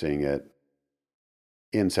referencing it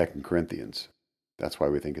in 2 Corinthians. That's why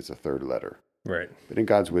we think it's a 3rd letter. Right. But in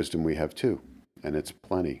God's wisdom, we have 2, and it's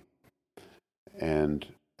plenty. And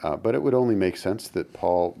but it would only make sense that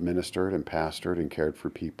Paul ministered and pastored and cared for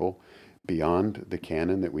people beyond the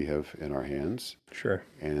canon that we have in our hands. Sure.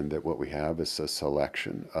 And that what we have is a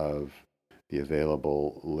selection of the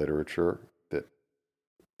available literature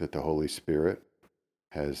that the Holy Spirit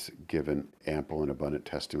has given ample and abundant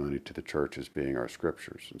testimony to the church as being our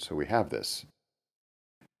scriptures. And so we have this.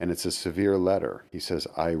 And it's a severe letter. He says,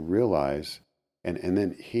 I realize, and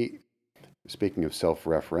then he, speaking of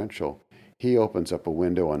self-referential, he opens up a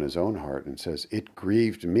window on his own heart and says, it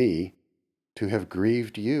grieved me to have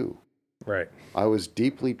grieved you. Right. I was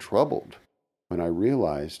deeply troubled when I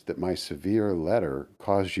realized that my severe letter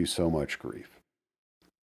caused you so much grief.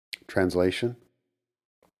 Translation: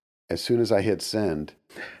 as soon as I hit send,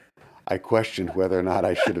 I questioned whether or not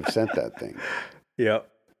I should have sent that thing. Yep.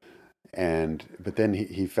 But then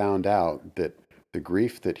he found out that the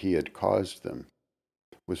grief that he had caused them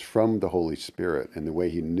was from the Holy Spirit. And the way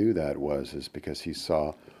he knew that is because he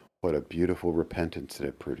saw what a beautiful repentance that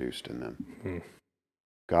it produced in them. Mm.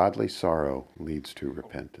 Godly sorrow leads to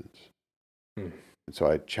repentance. Mm. And so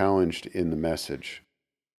I challenged in the message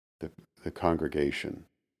the congregation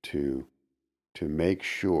to make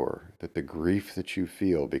sure that the grief that you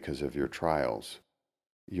feel because of your trials,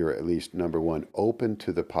 you're at least, number one, open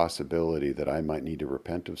to the possibility that I might need to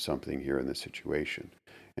repent of something here in this situation,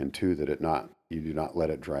 and two, that you do not let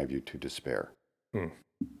it drive you to despair. Mm.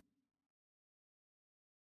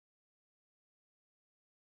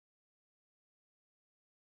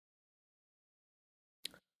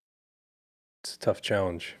 It's a tough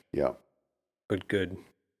challenge. Yeah. But good.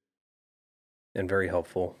 And very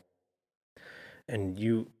helpful. And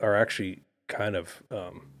you are actually kind of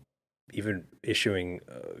even issuing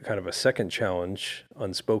kind of a second challenge,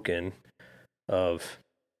 unspoken, of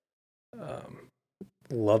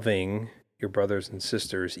loving your brothers and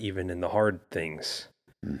sisters even in the hard things.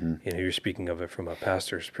 Mm-hmm. You're speaking of it from a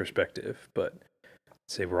pastor's perspective, but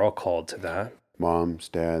say we're all called to that. Moms,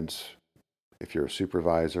 dads, if you're a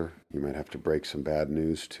supervisor, you might have to break some bad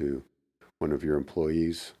news to one of your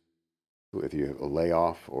employees, if you have a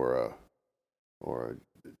layoff or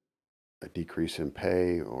a decrease in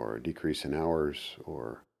pay or a decrease in hours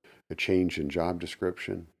or a change in job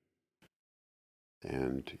description,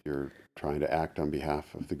 and you're trying to act on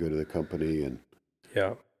behalf of the good of the company, and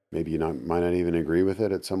Yeah. maybe you might not even agree with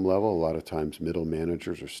it at some level. A lot of times middle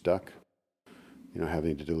managers are stuck,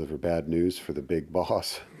 having to deliver bad news for the big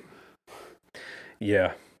boss.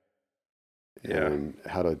 Yeah. Yeah. And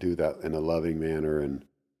how to do that in a loving manner and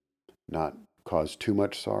not cause too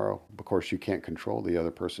much sorrow. Of course, you can't control the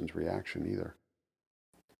other person's reaction either.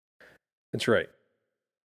 That's right.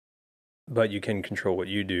 but you can control what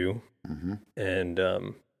you do, Mm-hmm. and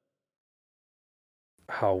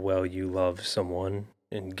how well you love someone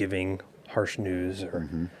and giving harsh news or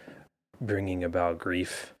Mm-hmm. bringing about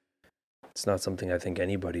grief. It's not something I think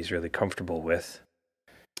anybody's really comfortable with.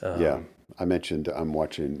 Yeah. I mentioned I'm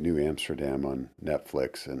watching New Amsterdam on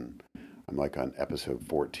Netflix, and I'm like on episode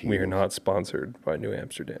 14. We are not sponsored by New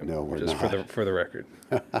Amsterdam. No, we're just not. for the record.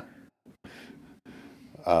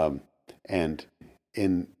 And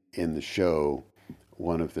in the show,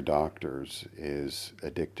 one of the doctors is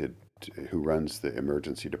addicted who runs the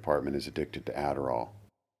emergency department is addicted to Adderall,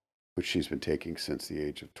 which she's been taking since the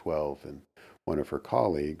age of 12. And one of her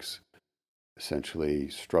colleagues essentially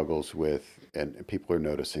struggles with, and people are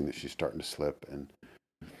noticing that she's starting to slip,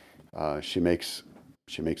 and she makes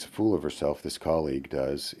a fool of herself. This colleague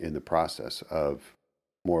does, in the process of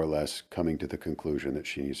more or less coming to the conclusion that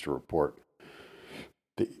she needs to report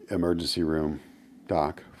the emergency room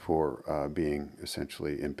doc for being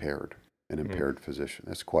essentially impaired, an impaired physician.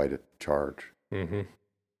 That's quite a charge. Mm-hmm.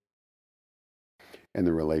 And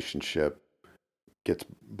the relationship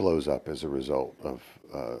blows up as a result of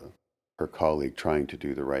her colleague trying to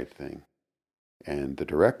do the right thing. And the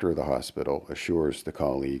director of the hospital assures the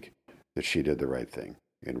colleague that she did the right thing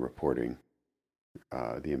in reporting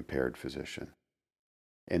the impaired physician.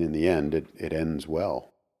 And in the end, it ends well.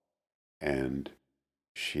 And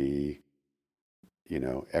she,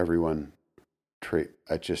 everyone,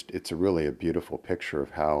 it's really a beautiful picture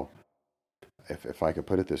of how, if I could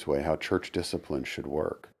put it this way, how church discipline should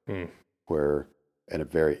work, where a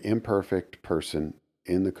very imperfect person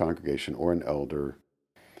in the congregation or an elder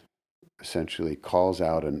essentially calls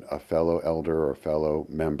out a fellow elder or fellow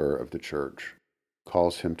member of the church,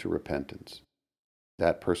 calls him to repentance.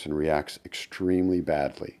 That person reacts extremely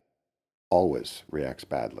badly, always reacts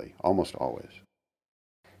badly, almost always.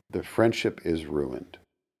 The friendship is ruined.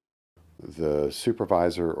 The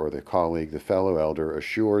supervisor or the colleague, the fellow elder,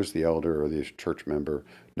 assures the elder or the church member,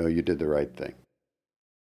 no, you did the right thing.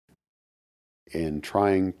 In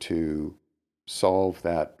trying to solve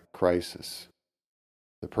that crisis,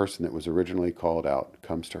 the person that was originally called out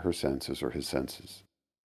comes to her senses or his senses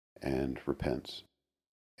and repents.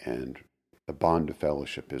 And the bond of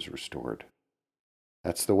fellowship is restored.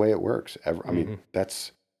 That's the way it works. I mean,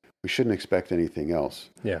 we shouldn't expect anything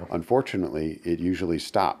else. Yeah. Unfortunately, it usually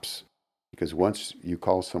stops because once you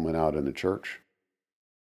call someone out in the church,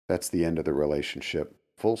 that's the end of the relationship.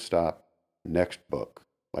 Full stop. Next book.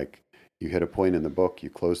 Like you hit a point in the book,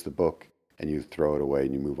 you close the book, and you throw it away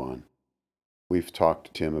and you move on. We've talked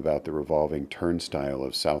to Tim about the revolving turnstile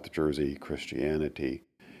of South Jersey Christianity.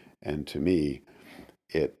 And to me,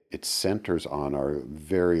 it centers on our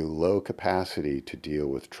very low capacity to deal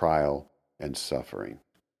with trial and suffering.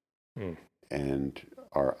 And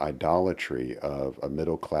our idolatry of a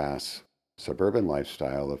middle-class suburban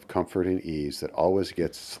lifestyle of comfort and ease that always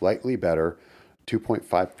gets slightly better,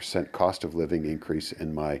 2.5% cost of living increase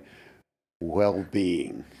in my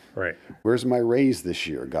well-being. Right. Where's my raise this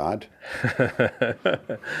year, God?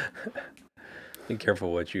 Be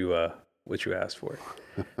careful what you ask for.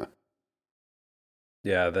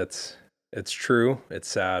 Yeah, it's true. It's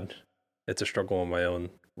sad. It's a struggle in my own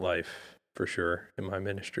life for sure, in my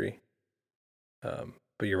ministry.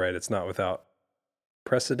 But you're right. It's not without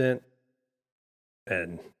precedent,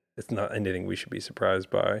 and it's not anything we should be surprised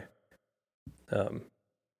by.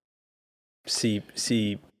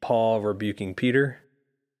 See Paul rebuking Peter.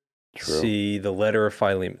 True. See the letter of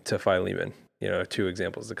Philemon. Two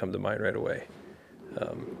examples that come to mind right away.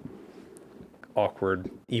 Awkward,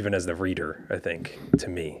 even as the reader, I think, to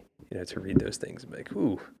me, to read those things and be like,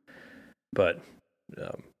 ooh, but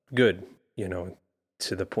good,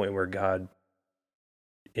 to the point where God,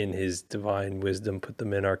 in his divine wisdom, put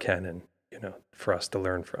them in our canon, for us to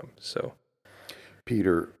learn from. So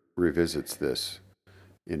Peter revisits this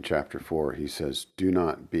in chapter 4. He says, do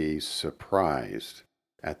not be surprised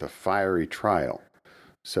at the fiery trial.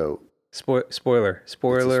 So spoiler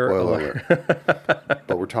alert.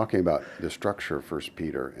 But we're talking about the structure of 1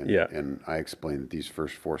 Peter. And I explained that these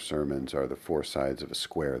first 4 sermons are the 4 sides of a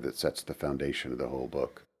square that sets the foundation of the whole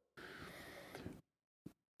book.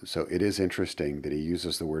 So it is interesting that he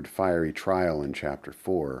uses the word fiery trial in chapter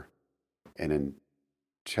 4. And in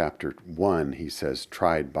chapter 1, he says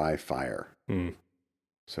tried by fire.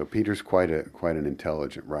 So Peter's quite an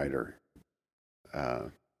intelligent writer.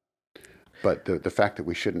 But the fact that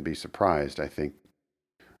we shouldn't be surprised, I think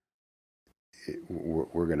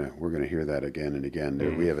we're gonna hear that again and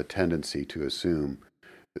again. We have a tendency to assume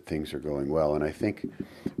that things are going well, and I think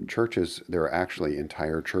there are actually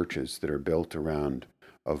entire churches that are built around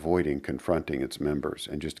avoiding confronting its members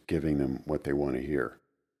and just giving them what they want to hear.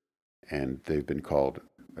 And they've been called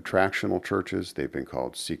attractional churches. They've been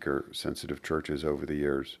called seeker-sensitive churches over the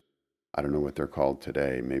years. I don't know what they're called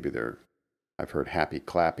today. Maybe I've heard happy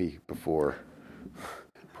clappy before,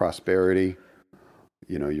 prosperity,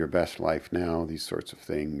 your best life now, these sorts of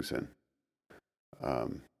things. And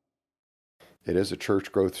it is a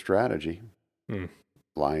church growth strategy.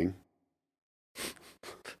 Lying.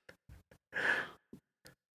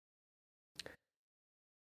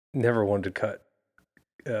 Never wanted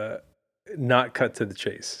to not cut to the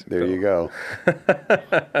chase. There you go.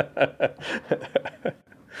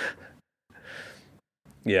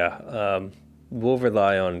 Yeah. We'll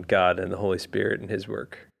rely on God and the Holy Spirit and his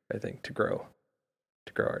work, I think, to grow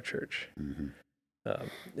our church. Mm-hmm.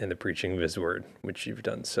 And the preaching of his word, which you've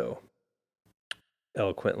done so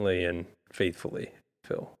eloquently and faithfully,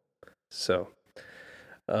 Phil. So,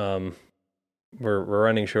 we're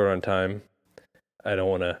running short on time. I don't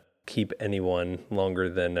want to keep anyone longer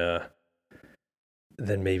than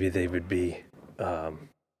maybe they would be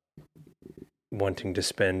wanting to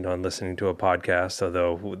spend on listening to a podcast,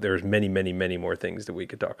 although there's many, many, many more things that we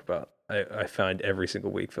could talk about. I find every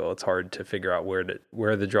single week, Phil, it's hard to figure out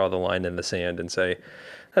where to draw the line in the sand and say,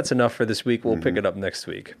 that's enough for this week, we'll pick it up next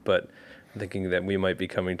week. But I'm thinking that we might be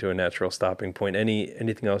coming to a natural stopping point.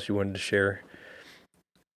 Anything else you wanted to share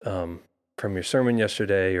from your sermon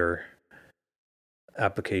yesterday or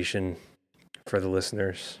application for the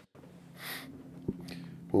listeners?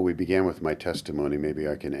 Well, we began with my testimony. Maybe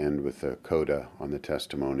I can end with a coda on the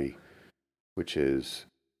testimony, which is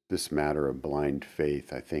this matter of blind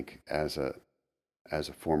faith. I think as a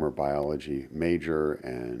former biology major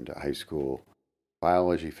and a high school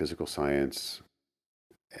biology, physical science,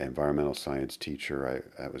 environmental science teacher,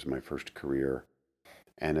 that was my first career.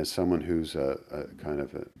 And as someone who's a kind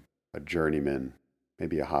of a journeyman,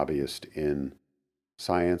 maybe a hobbyist in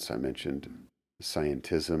science, I mentioned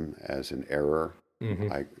scientism as an error. Mm-hmm.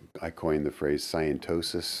 I coined the phrase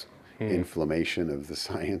scientosis, inflammation of the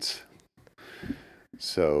science.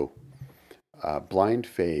 So blind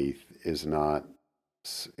faith is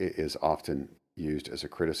often used as a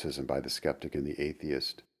criticism by the skeptic and the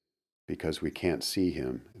atheist, because we can't see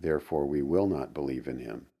him, therefore we will not believe in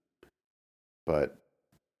him. But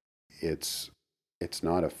it's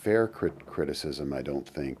not a fair criticism, I don't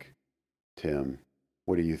think. Tim,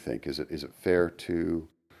 what do you think? Is it fair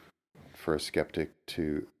for a skeptic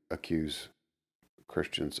to accuse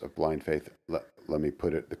Christians of blind faith? Let me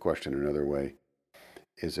put the question another way.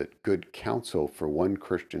 Is it good counsel for one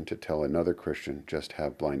Christian to tell another Christian just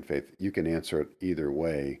have blind faith? You can answer it either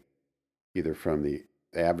way, either from the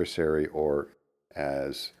adversary or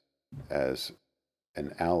as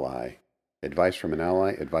an ally. Advice from an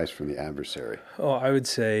ally, advice from the adversary. Oh, I would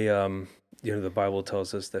say, the Bible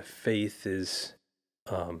tells us that faith is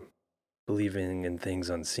believing in things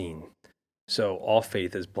unseen. So all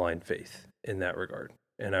faith is blind faith in that regard.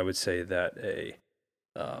 And I would say that a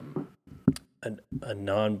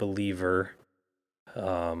non-believer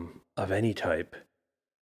of any type,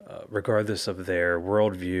 regardless of their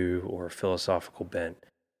worldview or philosophical bent,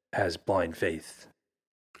 has blind faith.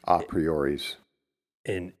 A prioris.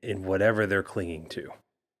 In whatever they're clinging to.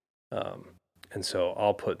 And so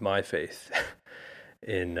I'll put my faith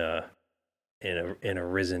in a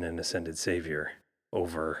risen and ascended Savior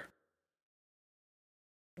over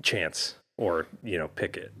chance or,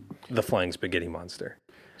 pick it, the flying spaghetti monster.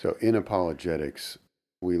 So in apologetics,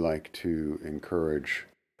 we like to encourage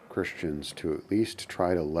Christians to at least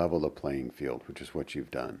try to level the playing field, which is what you've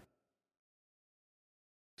done.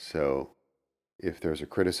 So if there's a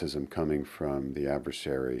criticism coming from the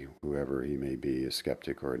adversary, whoever he may be, a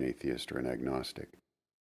skeptic or an atheist or an agnostic,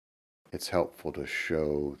 it's helpful to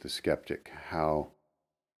show the skeptic how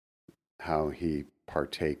he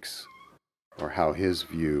partakes, or how his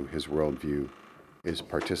worldview is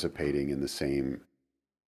participating in the same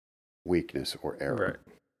weakness or error.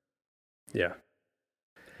 Right. Yeah.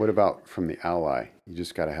 What about from the ally? You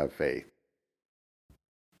just got to have faith.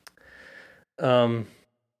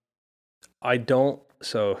 I don't.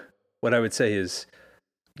 So what I would say is,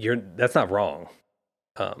 that's not wrong.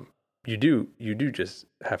 You do just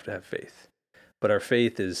have to have faith, but our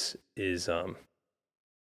faith is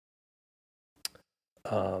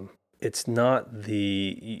it's not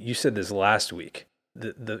you said this last week.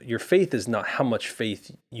 Your faith is not how much faith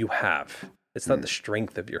you have. It's not the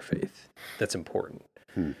strength of your faith that's important.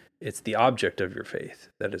 It's the object of your faith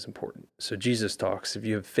that is important. So Jesus talks, if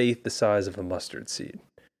you have faith the size of a mustard seed.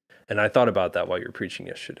 And I thought about that while you were preaching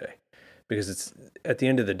yesterday, because it's at the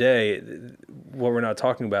end of the day, what we're not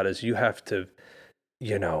talking about is you have to,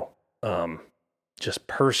 just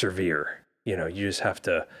persevere. You just have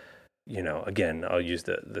to again, I'll use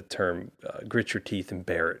the term grit your teeth and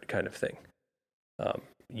bear it kind of thing.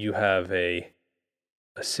 You have a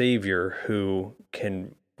Savior who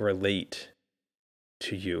can relate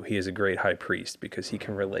to you. He is a great high priest because he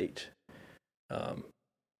can relate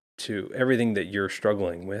to everything that you're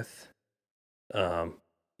struggling with.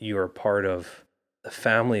 You are part of the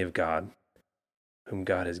family of God, whom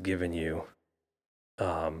God has given you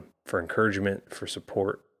for encouragement, for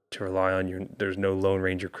support, to rely on you. There's no Lone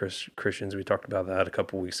Ranger Christians. We talked about that a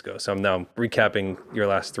couple weeks ago. So I'm now recapping your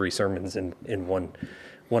last 3 sermons in one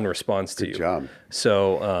response to you. Good job.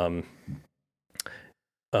 So,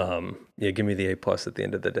 yeah, give me the A+ at the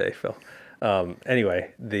end of the day, Phil.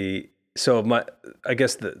 Anyway, I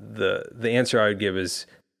guess the answer I would give is,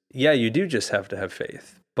 yeah, you do just have to have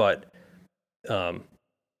faith, but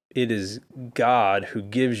it is God who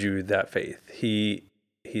gives you that faith.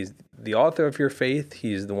 He's the author of your faith.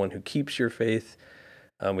 He's the one who keeps your faith.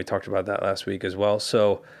 We talked about that last week as well.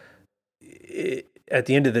 So at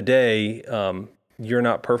the end of the day, you're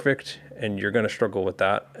not perfect and you're going to struggle with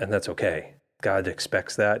that, and that's okay. God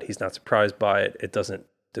expects that. He's not surprised by it. It doesn't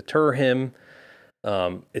deter him.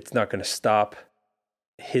 It's not going to stop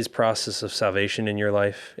his process of salvation in your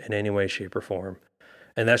life in any way, shape, or form.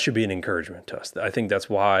 And that should be an encouragement to us. I think that's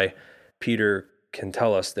why Peter can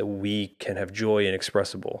tell us that we can have joy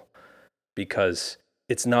inexpressible, because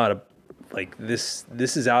it's not like this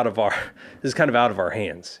is kind of out of our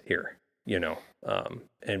hands here,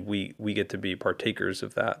 and we get to be partakers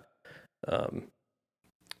of that.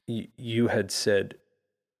 You had said,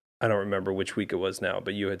 I don't remember which week it was now,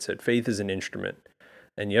 but you had said faith is an instrument.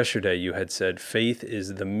 And yesterday you had said faith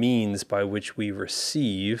is the means by which we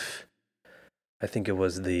receive, I think it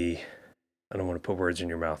was I don't want to put words in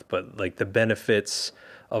your mouth, but like the benefits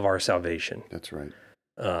of our salvation. That's right.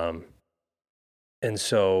 And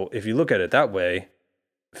so if you look at it that way,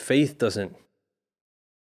 faith doesn't,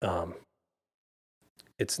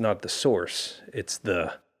 it's not the source, it's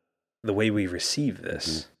the way we receive this.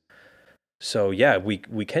 Mm-hmm. So yeah,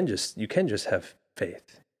 you can just have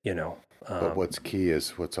faith, But what's key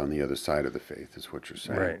is what's on the other side of the faith, is what you're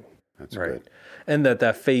saying. Right. That's right. good. And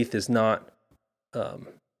that faith is not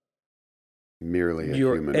merely a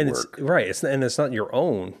human work. It's not your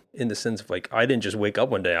own, in the sense of like, I didn't just wake up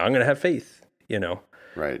one day, I'm going to have faith,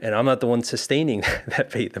 Right. And I'm not the one sustaining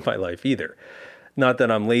that faith in my life either. Not that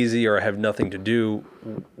I'm lazy or I have nothing to do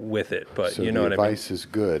with it, but so you know what I mean? The advice is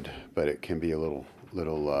good, but it can be a little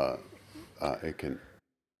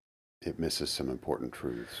it misses some important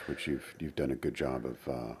truths, which you've done a good job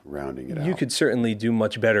of rounding it out. You could certainly do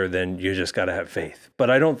much better than you just got to have faith. But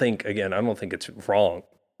I don't think it's wrong,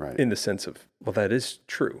 right, in the sense of, well, that is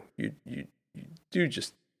true. You do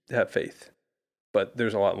just have faith, but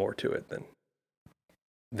there's a lot more to it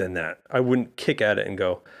than that. I wouldn't kick at it and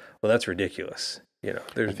go, well, that's ridiculous. I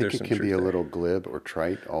think it can be a little glib or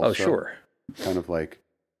trite also. Oh, sure. Kind of like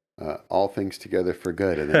all things together for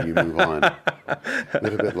good, and then you move on. A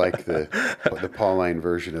little bit like the Pauline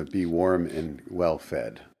version of be warm and well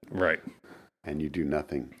fed. Right. And you do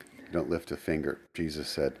nothing. You don't lift a finger. Jesus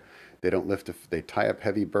said, they tie up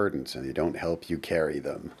heavy burdens and they don't help you carry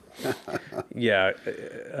them. Yeah.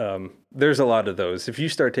 There's a lot of those. If you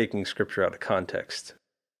start taking scripture out of context,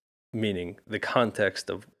 meaning the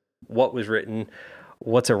context of what was written,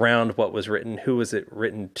 what's around what was written, who was it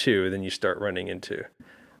written to, then you start running into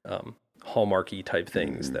hallmarky type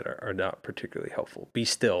things that are not particularly helpful. Be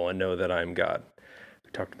still and know that I am God.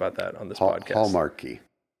 We talked about that on this podcast.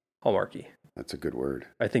 Hallmarky. That's a good word.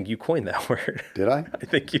 I think you coined that word. Did I? I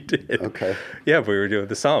think you did. Okay. Yeah, we were doing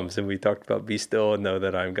the Psalms and we talked about be still and know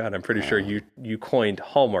that I am God. I'm pretty sure you coined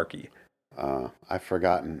hallmarky. I've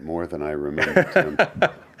forgotten more than I remember, Tim.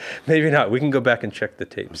 Maybe not. We can go back and check the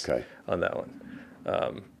tapes on that one.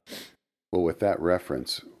 Well, with that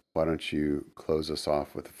reference, why don't you close us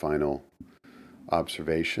off with a final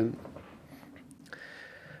observation?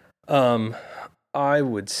 I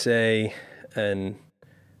would say, and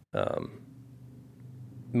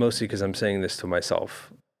mostly because I'm saying this to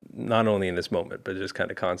myself, not only in this moment, but just kind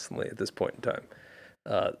of constantly at this point in time,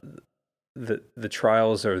 the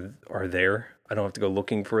trials are there. I don't have to go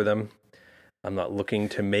looking for them. I'm not looking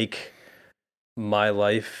to make my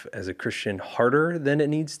life as a Christian harder than it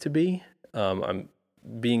needs to be. I'm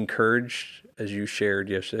being encouraged, as you shared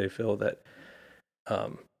yesterday, Phil, that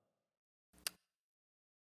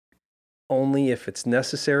only if it's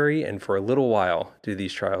necessary and for a little while do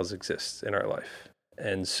these trials exist in our life.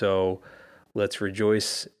 And so let's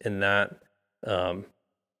rejoice in that.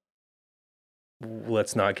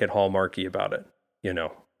 Let's not get hallmarky about it,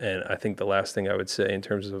 And I think the last thing I would say in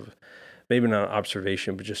terms of maybe not an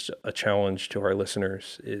observation, but just a challenge to our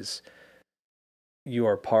listeners, is you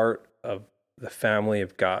are part of the family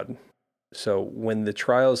of God. So when the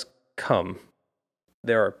trials come,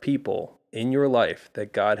 there are people in your life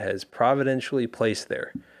that God has providentially placed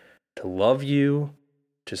there to love you,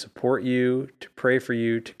 to support you, to pray for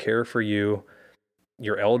you, to care for you,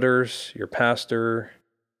 your elders, your pastor,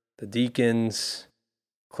 the deacons,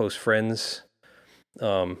 close friends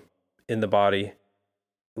in the body.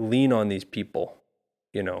 Lean on these people,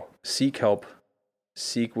 seek help,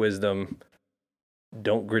 seek wisdom.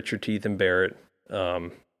 Don't grit your teeth and bear it.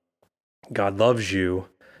 God loves you,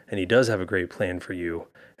 and he does have a great plan for you.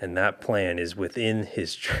 And that plan is within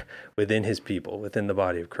his people, within the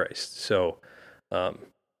body of Christ. So, I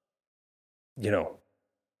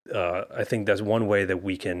think that's one way that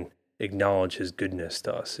we can acknowledge his goodness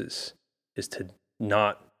to us is to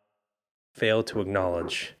not fail to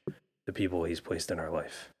acknowledge the people he's placed in our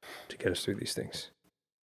life to get us through these things.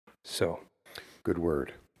 So, good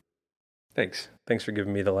word. Thanks for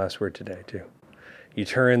giving me the last word today too. You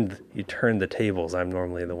turned the tables. I'm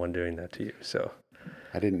normally the one doing that to you. So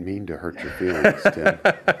I didn't mean to hurt your feelings, Tim.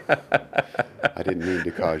 I didn't mean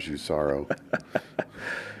to cause you sorrow.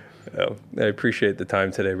 Oh, I appreciate the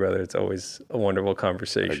time today, brother. It's always a wonderful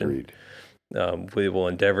conversation. Agreed. We will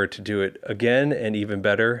endeavor to do it again and even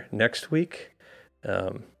better next week.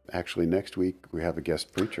 Actually, next week we have a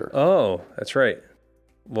guest preacher. Oh, that's right.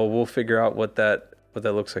 Well, we'll figure out what that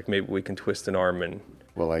looks like. Maybe we can twist an arm and.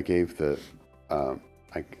 Well, I gave the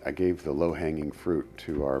low-hanging fruit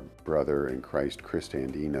to our brother in Christ, Chris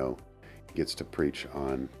Andino. He gets to preach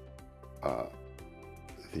on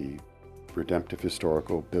the redemptive,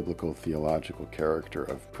 historical, biblical, theological character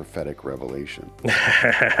of prophetic revelation.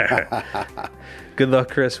 Good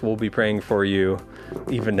luck, Chris. We'll be praying for you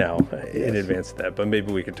even now in advance of that, but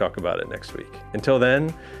maybe we can talk about it next week. Until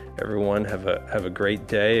then, everyone have a great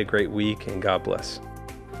day, a great week, and God bless.